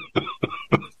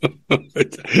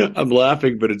 I'm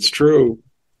laughing, but it's true.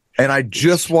 And I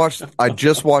just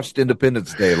watched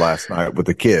Independence Day last night with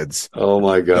the kids. Oh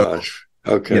my gosh.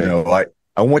 Okay.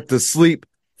 I went to sleep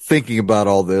thinking about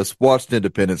all this, watched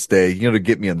Independence Day, to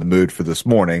get me in the mood for this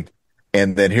morning.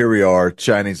 And then here we are,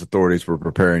 Chinese authorities were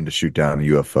preparing to shoot down a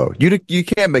UFO. You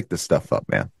can't make this stuff up,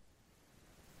 man.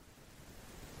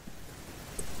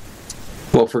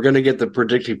 Well, if we're going to get the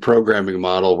predictive programming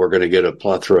model, we're going to get a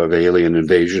plethora of alien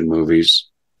invasion movies.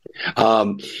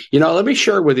 Let me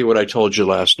share with you what I told you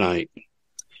last night.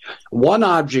 One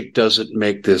object doesn't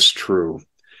make this true,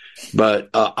 but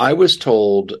I was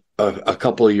told a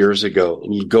couple of years ago,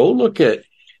 go look at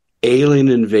alien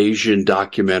invasion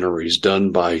documentaries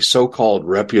done by so-called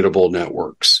reputable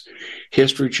networks,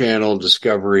 History Channel,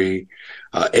 Discovery,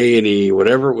 A&E,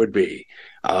 whatever it would be.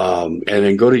 And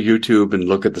then go to YouTube and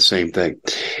look at the same thing.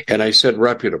 And I said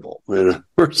reputable. In other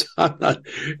words,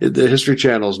 the History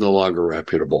Channel is no longer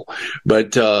reputable.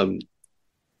 But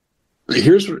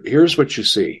here's what you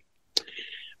see.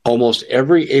 Almost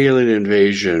every alien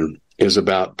invasion is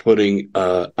about putting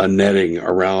a netting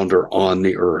around or on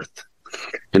the Earth.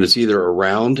 And it's either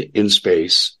around in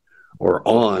space or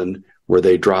on where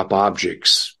they drop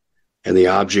objects. And the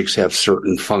objects have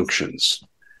certain functions.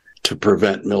 To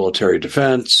prevent military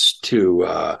defense,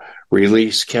 to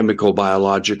release chemical,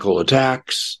 biological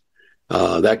attacks,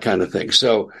 that kind of thing.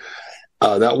 So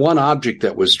that one object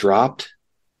that was dropped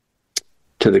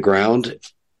to the ground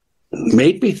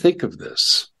made me think of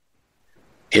this.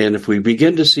 And if we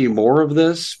begin to see more of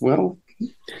this, well,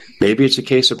 maybe it's a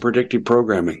case of predictive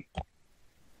programming.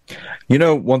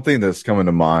 One thing that's coming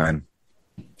to mind,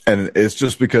 and it's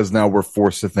just because now we're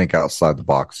forced to think outside the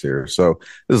box here. So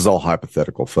this is all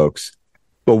hypothetical, folks.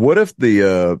 But what if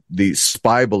the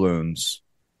spy balloons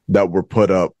that were put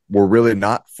up were really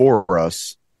not for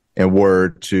us and were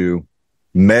to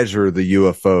measure the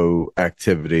UFO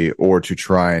activity or to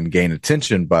try and gain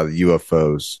attention by the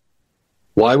UFOs?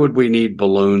 Why would we need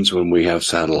balloons when we have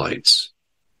satellites?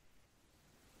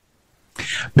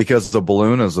 Because the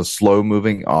balloon is a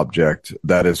slow-moving object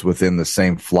that is within the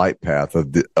same flight path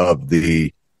of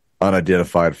the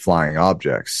unidentified flying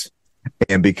objects.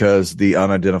 And because the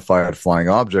unidentified flying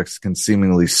objects can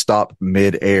seemingly stop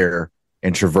mid-air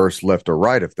and traverse left or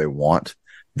right if they want,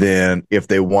 then if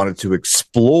they wanted to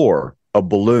explore a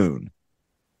balloon,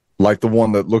 like the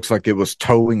one that looks like it was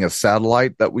towing a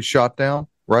satellite that we shot down,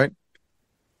 right?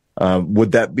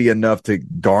 Would that be enough to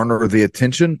garner the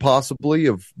attention, possibly,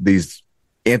 of these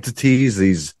entities,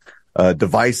 these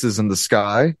devices in the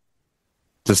sky,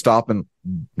 to stop and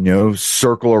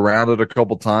circle around it a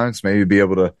couple times, maybe be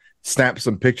able to snap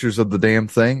some pictures of the damn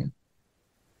thing?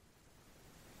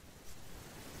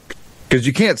 Because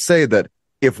you can't say that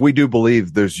if we do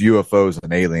believe there's UFOs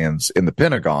and aliens in the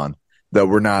Pentagon, that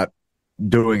we're not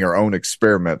doing our own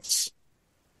experiments.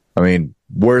 I mean,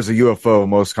 where's a UFO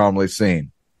most commonly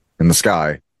seen? In the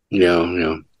sky.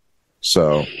 Yeah.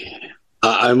 So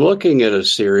I'm looking at a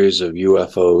series of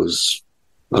UFOs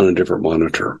on a different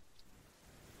monitor.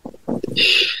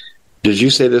 Did you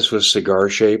say this was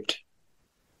cigar-shaped?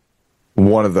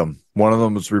 One of them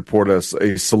was reported as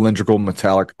a cylindrical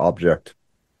metallic object.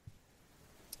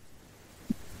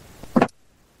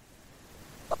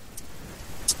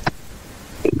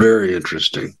 Very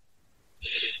interesting.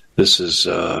 This is,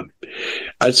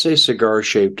 I'd say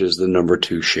cigar-shaped is the number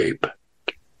 2 shape.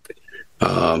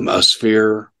 A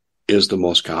sphere is the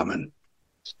most common.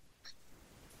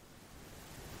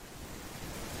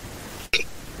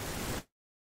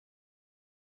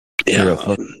 Yeah.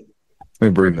 Let me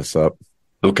bring this up.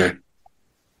 Okay.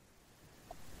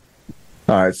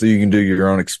 All right, so you can do your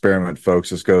own experiment, folks.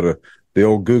 Just go to the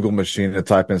old Google machine and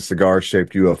type in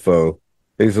cigar-shaped UFO.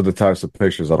 These are the types of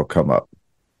pictures that'll come up.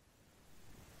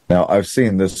 Now, I've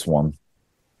seen this one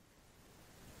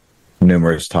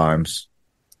numerous times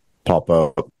pop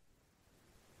up.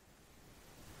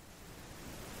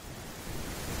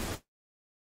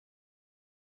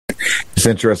 It's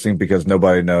interesting because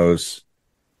nobody knows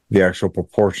the actual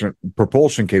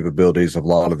propulsion capabilities of a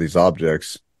lot of these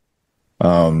objects.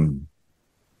 Bob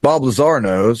Lazar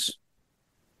knows.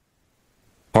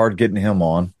 Hard getting him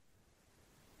on.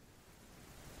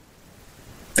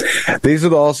 These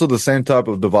are also the same type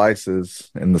of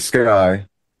devices in the sky,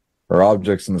 or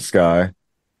objects in the sky,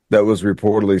 that was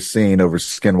reportedly seen over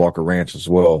Skinwalker Ranch as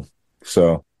well.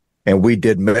 So, and we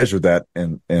did measure that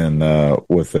in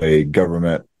with a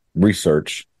government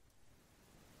research.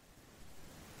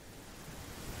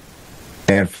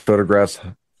 And photographs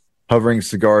hovering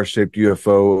cigar-shaped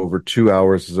UFO over 2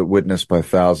 hours as it witnessed by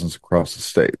thousands across the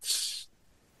states.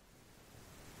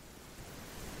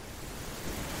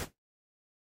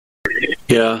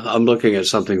 Yeah, I'm looking at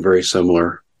something very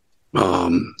similar.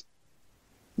 Okay,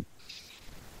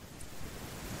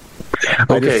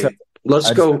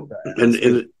 let's go.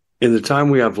 In the time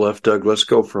we have left, Doug, let's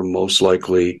go from most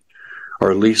likely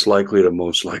or least likely to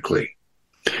most likely.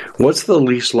 What's the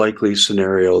least likely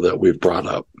scenario that we've brought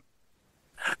up?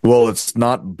 Well, it's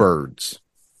not birds.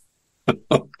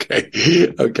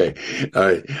 Okay.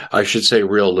 I should say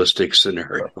realistic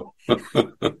scenario.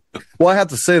 Well, I have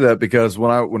to say that because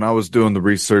when I was doing the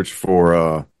research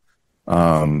for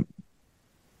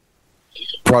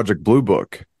Project Blue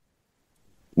Book,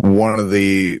 one of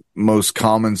the most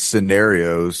common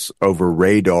scenarios over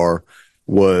radar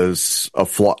was a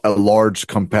large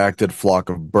compacted flock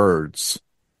of birds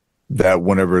that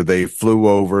whenever they flew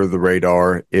over the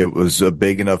radar, it was a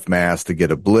big enough mass to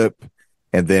get a blip,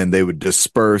 and then they would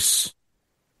disperse,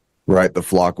 right? The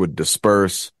flock would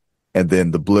disperse, and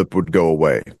then the blip would go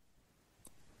away.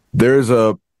 There's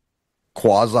a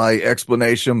quasi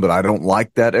explanation, but I don't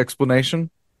like that explanation.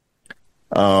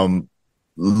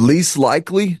 Least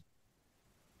likely,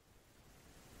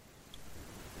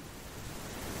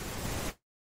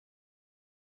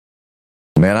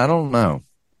 man, I don't know.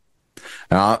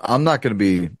 Now, I'm not going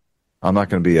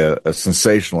to be a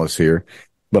sensationalist here,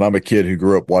 but I'm a kid who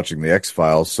grew up watching the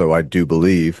X-Files, so I do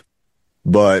believe.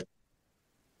 But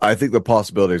I think the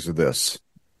possibilities are this.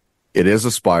 It is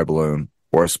a spy balloon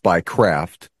or a spy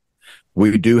craft.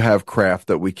 We do have craft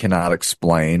that we cannot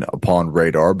explain upon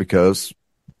radar because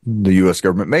the U.S.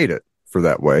 government made it for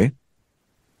that way.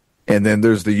 And then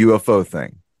there's the UFO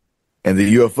thing. And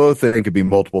the UFO thing could be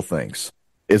multiple things.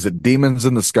 Is it demons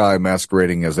in the sky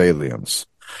masquerading as aliens?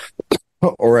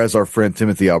 Or as our friend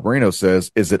Timothy Alberino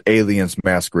says, is it aliens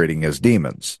masquerading as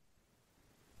demons?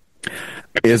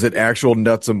 Is it actual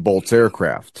nuts and bolts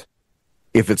aircraft?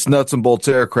 If it's nuts and bolts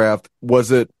aircraft,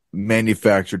 was it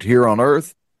manufactured here on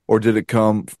Earth or did it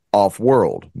come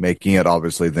off-world, making it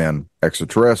obviously then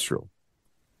extraterrestrial?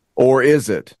 Or is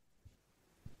it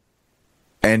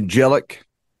angelic?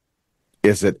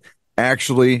 Is it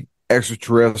actually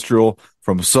extraterrestrial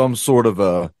from some sort of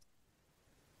a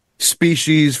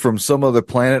species from some other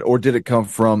planet, or did it come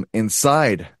from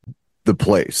inside the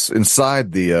place,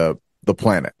 inside the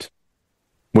planet?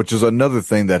 Which is another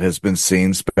thing that has been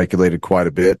seen, speculated quite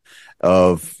a bit,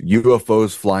 of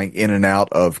UFOs flying in and out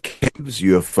of caves,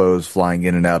 UFOs flying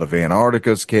in and out of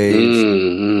Antarctica's caves.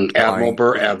 Mm-hmm.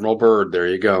 Admiral Byrd, there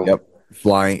you go. Yep,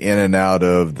 flying in and out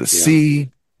of the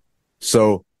sea.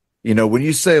 So, when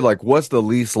you say, like, what's the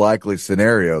least likely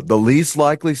scenario? The least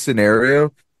likely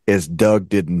scenario is Doug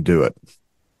didn't do it.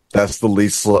 That's the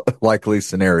least likely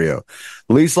scenario.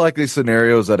 Least likely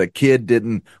scenario is that a kid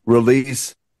didn't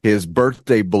release his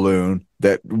birthday balloon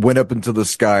that went up into the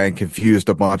sky and confused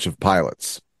a bunch of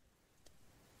pilots.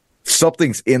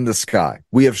 Something's in the sky.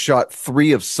 We have shot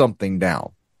 3 of something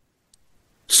down.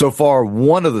 So far,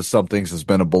 one of the somethings has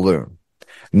been a balloon.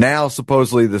 Now,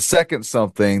 supposedly, the second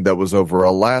something that was over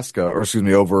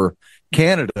over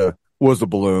Canada was a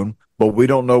balloon, but we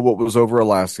don't know what was over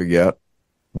Alaska yet.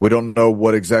 We don't know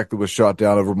what exactly was shot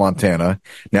down over Montana.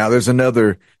 Now, there's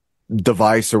another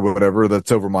device or whatever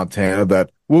that's over Montana that,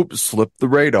 slipped the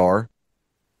radar.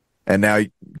 And now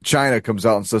China comes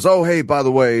out and says, oh, hey, by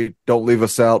the way, don't leave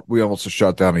us out. We almost just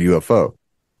shot down a UFO.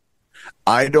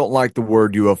 I don't like the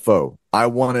word UFO. I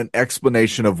want an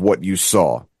explanation of what you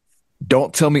saw.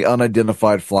 Don't tell me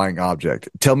unidentified flying object.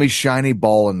 Tell me shiny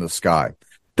ball in the sky.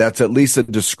 That's at least a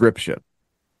description.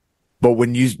 But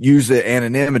when you use the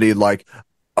anonymity like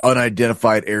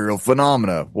unidentified aerial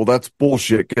phenomena, well, that's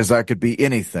bullshit because that could be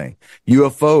anything.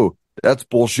 UFO, that's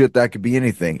bullshit. That could be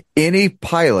anything. Any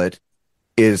pilot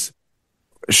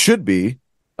should be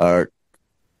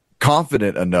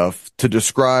confident enough to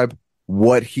describe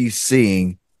what he's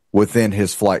seeing within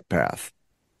his flight path.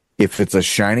 If it's a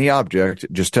shiny object,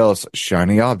 just tell us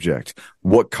shiny object.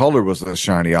 What color was the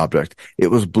shiny object?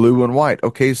 It was blue and white.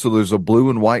 Okay, so there's a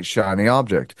blue and white shiny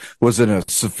object. Was it a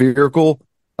spherical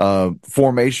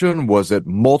formation? Was it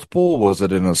multiple? Was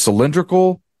it in a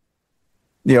cylindrical?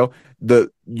 You know,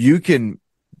 you can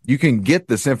get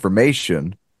this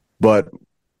information,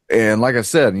 and like I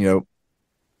said, you know,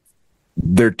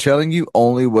 they're telling you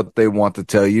only what they want to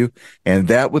tell you, and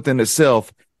that within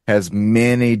itself has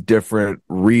many different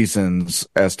reasons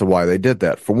as to why they did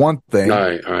that. For one thing, all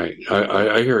right.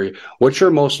 I hear you. What's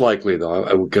your most likely,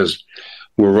 though? Because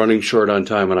we're running short on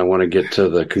time, and I want to get to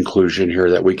the conclusion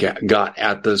here that we got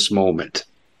at this moment.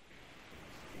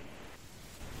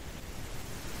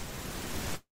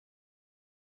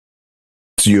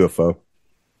 It's UFO.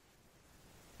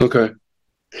 Okay.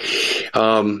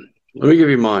 Let me give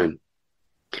you mine.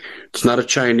 It's not a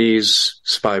Chinese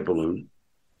spy balloon.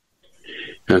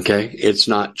 Okay? It's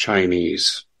not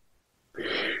Chinese.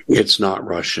 It's not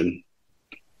Russian.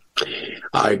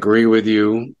 I agree with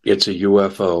you. It's a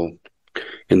UFO.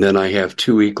 And then I have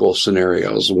two equal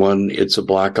scenarios. One, it's a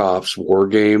Black Ops war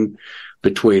game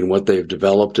between what they've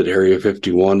developed at Area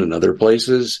 51 and other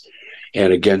places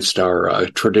and against our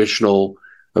traditional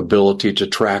ability to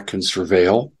track and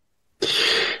surveil.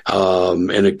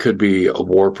 And it could be a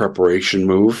war preparation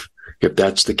move if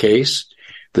that's the case.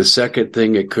 The second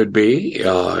thing it could be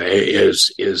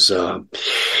is it's a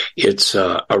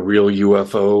real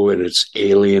UFO and it's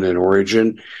alien in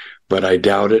origin, but I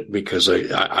doubt it because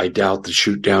I doubt the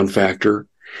shoot down factor.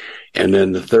 And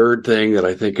then the third thing that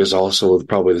I think is also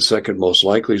probably the second most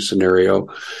likely scenario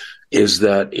is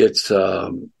that it's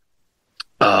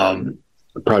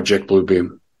Project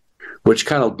Bluebeam, which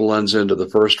kind of blends into the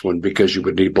first one because you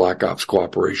would need Black Ops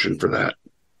cooperation for that.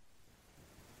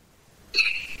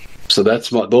 So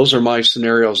those are my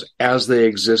scenarios as they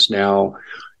exist now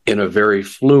in a very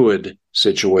fluid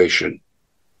situation.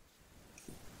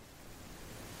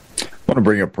 I want to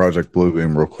bring up Project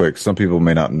Bluebeam real quick. Some people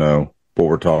may not know what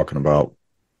we're talking about.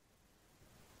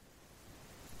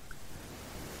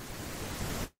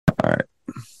 All right.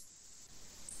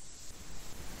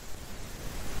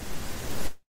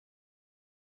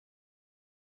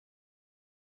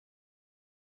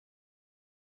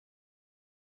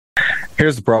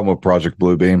 Here's the problem with Project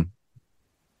Bluebeam,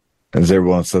 as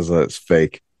everyone says that it's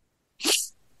fake.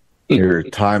 Your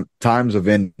times of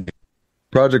ending.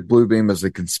 Project Bluebeam is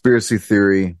a conspiracy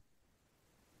theory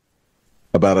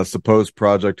about a supposed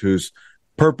project whose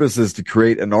purpose is to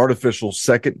create an artificial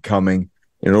second coming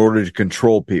in order to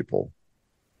control people.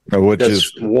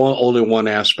 That's only one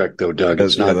aspect, though, Doug.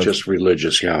 It's not just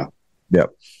religious, yeah.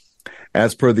 Yep.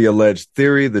 As per the alleged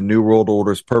theory, the New World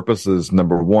Order's purpose is,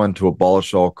 number one, to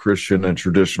abolish all Christian and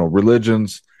traditional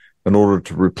religions in order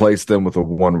to replace them with a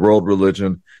one world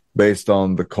religion based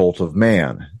on the cult of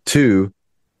man. Two,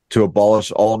 to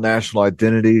abolish all national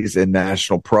identities and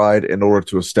national pride in order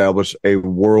to establish a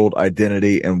world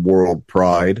identity and world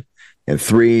pride. And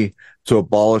three, to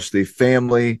abolish the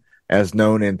family as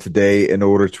known in today in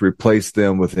order to replace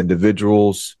them with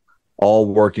individuals, all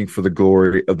working for the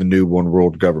glory of the new one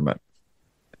world government.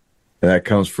 And that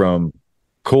comes from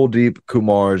Kuldeep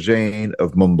Kumar Jain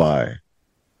of Mumbai.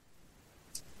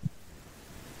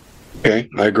 Okay,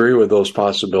 I agree with those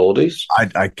possibilities.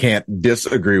 I can't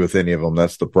disagree with any of them.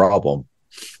 That's the problem.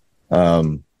 Let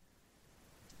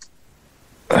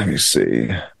me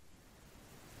see.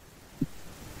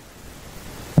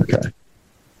 Okay.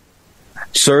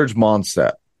 Serge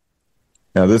Monset.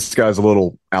 Now, this guy's a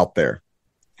little out there.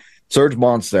 Serge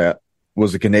Monset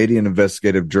was a Canadian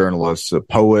investigative journalist, a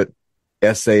poet,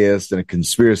 essayist, and a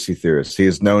conspiracy theorist. He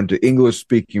is known to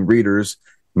English-speaking readers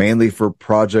mainly for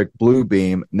Project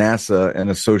Bluebeam, NASA, and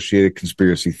associated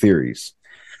conspiracy theories.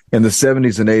 In the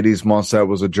 70s and 80s, Monset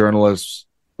was a journalist,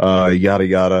 yada,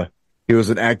 yada. He was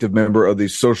an active member of the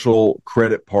Social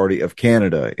Credit Party of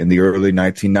Canada. In the early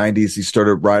 1990s, he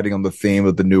started writing on the theme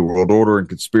of the New World Order and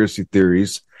conspiracy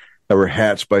theories that were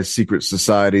hatched by secret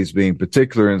societies, being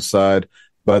particularly inspired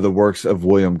by the works of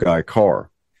William Guy Carr.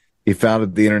 He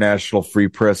founded the International Free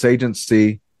Press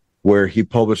Agency, where he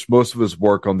published most of his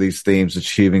work on these themes,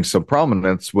 achieving some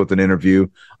prominence with an interview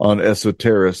on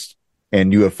esoterist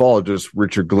and ufologist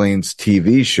Richard Glenn's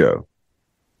TV show,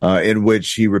 in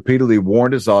which he repeatedly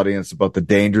warned his audience about the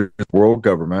dangers of world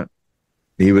government.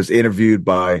 He was interviewed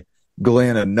by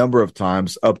Glenn a number of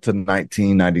times up to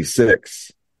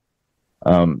 1996.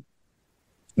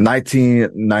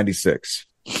 1996.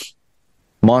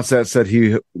 Monset said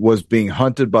he was being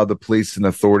hunted by the police and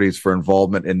authorities for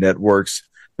involvement in networks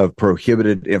of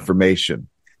prohibited information.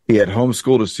 He had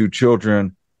homeschooled his two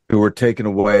children who were taken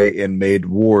away and made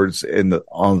wards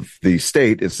on the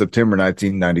state in September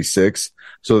 1996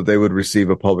 so that they would receive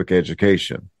a public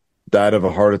education. Died of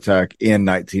a heart attack in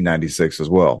 1996 as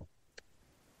well.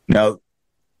 Now,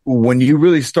 when you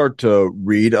really start to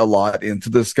read a lot into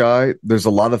this guy, there's a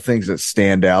lot of things that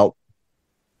stand out.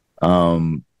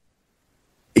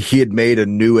 He had made a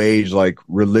new age like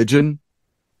religion.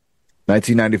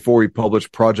 1994, he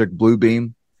published Project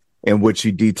Bluebeam, in which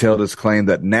he detailed his claim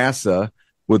that NASA,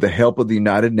 with the help of the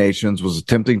United Nations, was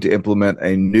attempting to implement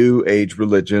a new age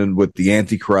religion with the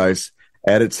Antichrist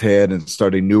at its head and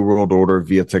start a new world order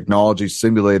via technology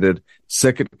simulated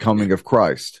second coming of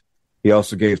Christ. He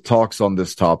also gave talks on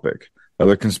this topic.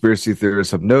 Other conspiracy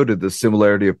theorists have noted the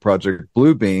similarity of Project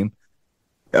Bluebeam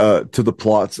to the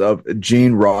plots of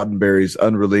Gene Roddenberry's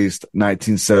unreleased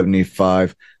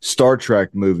 1975 Star Trek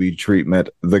movie treatment,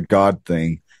 The God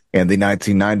Thing, and the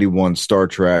 1991 Star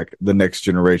Trek The Next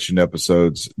Generation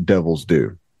episodes, Devil's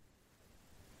Due.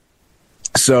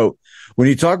 So when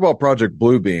you talk about Project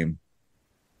Bluebeam,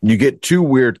 you get two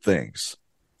weird things.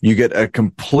 You get a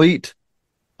complete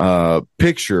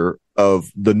picture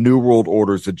of the New World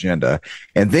Order's agenda,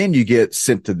 and then you get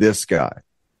sent to this guy,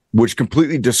 which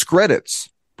completely discredits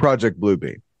Project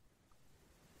Bluebeam.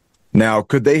 Now,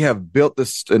 could they have built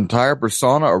this entire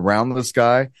persona around this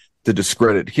guy to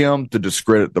discredit him, to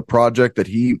discredit the project that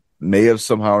he may have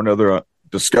somehow or another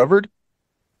discovered?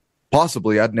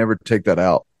 Possibly. I'd never take that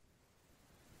out.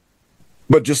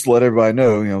 But just to let everybody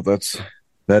know,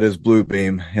 that is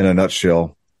Bluebeam in a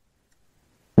nutshell.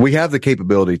 We have the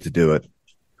capability to do it.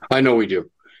 I know we do.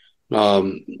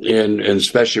 And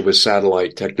especially with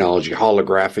satellite technology,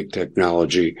 holographic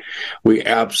technology, we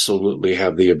absolutely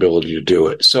have the ability to do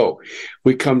it. So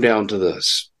we come down to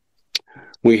this.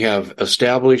 We have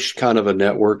established kind of a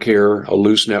network here, a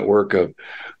loose network of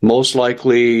most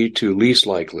likely to least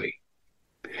likely.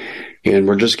 And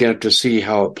we're just going to have to see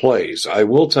how it plays. I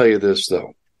will tell you this,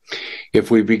 though. If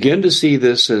we begin to see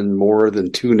this in more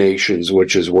than two nations,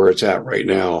 which is where it's at right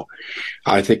now,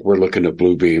 I think we're looking at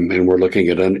Bluebeam, and we're looking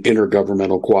at an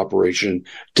intergovernmental cooperation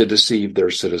to deceive their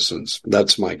citizens.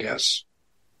 That's my guess.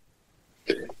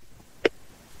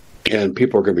 And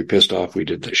people are going to be pissed off we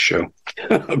did this show.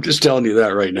 I'm just telling you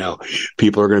that right now.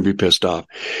 People are going to be pissed off.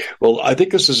 Well, I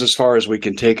think this is as far as we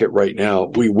can take it right now.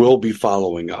 We will be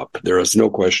following up. There is no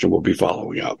question we'll be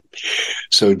following up.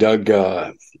 So, Doug,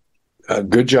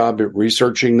 good job at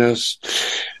researching this.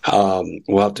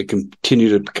 We'll have to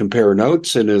continue to compare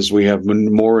notes. And as we have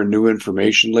more new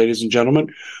information, ladies and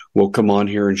gentlemen, we'll come on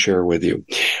here and share with you.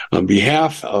 On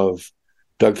behalf of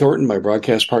Doug Thornton, my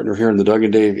broadcast partner here in the Doug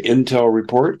and Dave Intel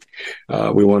Report,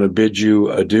 we want to bid you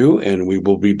adieu, and we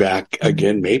will be back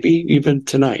again, maybe even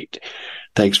tonight.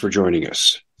 Thanks for joining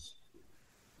us.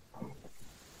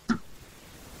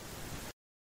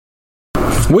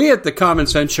 We at the Common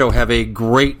Sense Show have a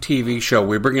great TV show.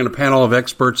 We bring in a panel of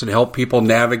experts and help people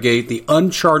navigate the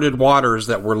uncharted waters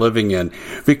that we're living in.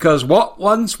 Because what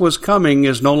once was coming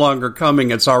is no longer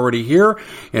coming. It's already here,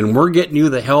 and we're getting you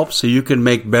the help so you can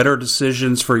make better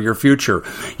decisions for your future.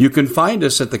 You can find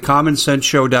us at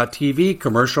thecommonsenseshow.tv,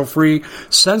 commercial-free,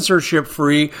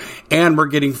 censorship-free, and we're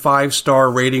getting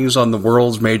 5-star ratings on the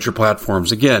world's major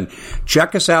platforms. Again,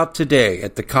 check us out today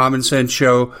at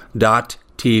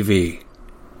thecommonsenseshow.tv.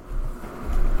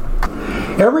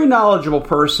 Every knowledgeable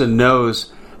person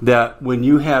knows that when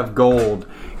you have gold,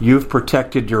 you've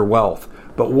protected your wealth.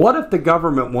 But what if the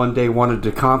government one day wanted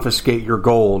to confiscate your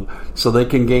gold so they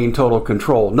can gain total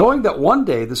control, knowing that one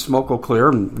day the smoke will clear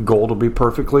and gold will be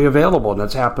perfectly available, and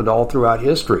that's happened all throughout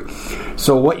history.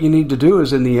 So what you need to do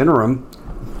is, in the interim,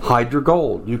 hide your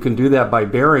gold. You can do that by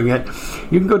burying it.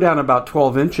 You can go down about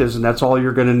 12 inches, and that's all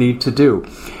you're going to need to do.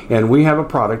 And we have a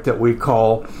product that we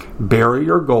call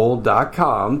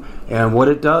buryyourgold.com, and what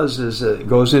it does is it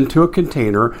goes into a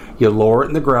container. You lower it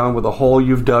in the ground with a hole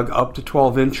you've dug up to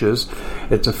 12 inches.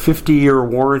 It's a 50-year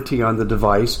warranty on the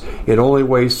device. It only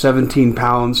weighs 17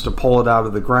 pounds to pull it out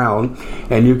of the ground,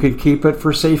 and you can keep it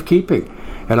for safekeeping.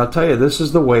 And I'll tell you, this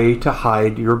is the way to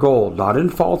hide your gold, not in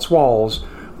false walls,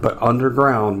 but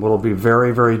underground, will be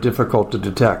very, very difficult to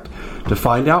detect. To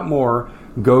find out more,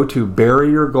 go to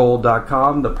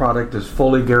buryyourgold.com. The product is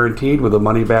fully guaranteed with a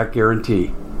money-back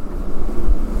guarantee.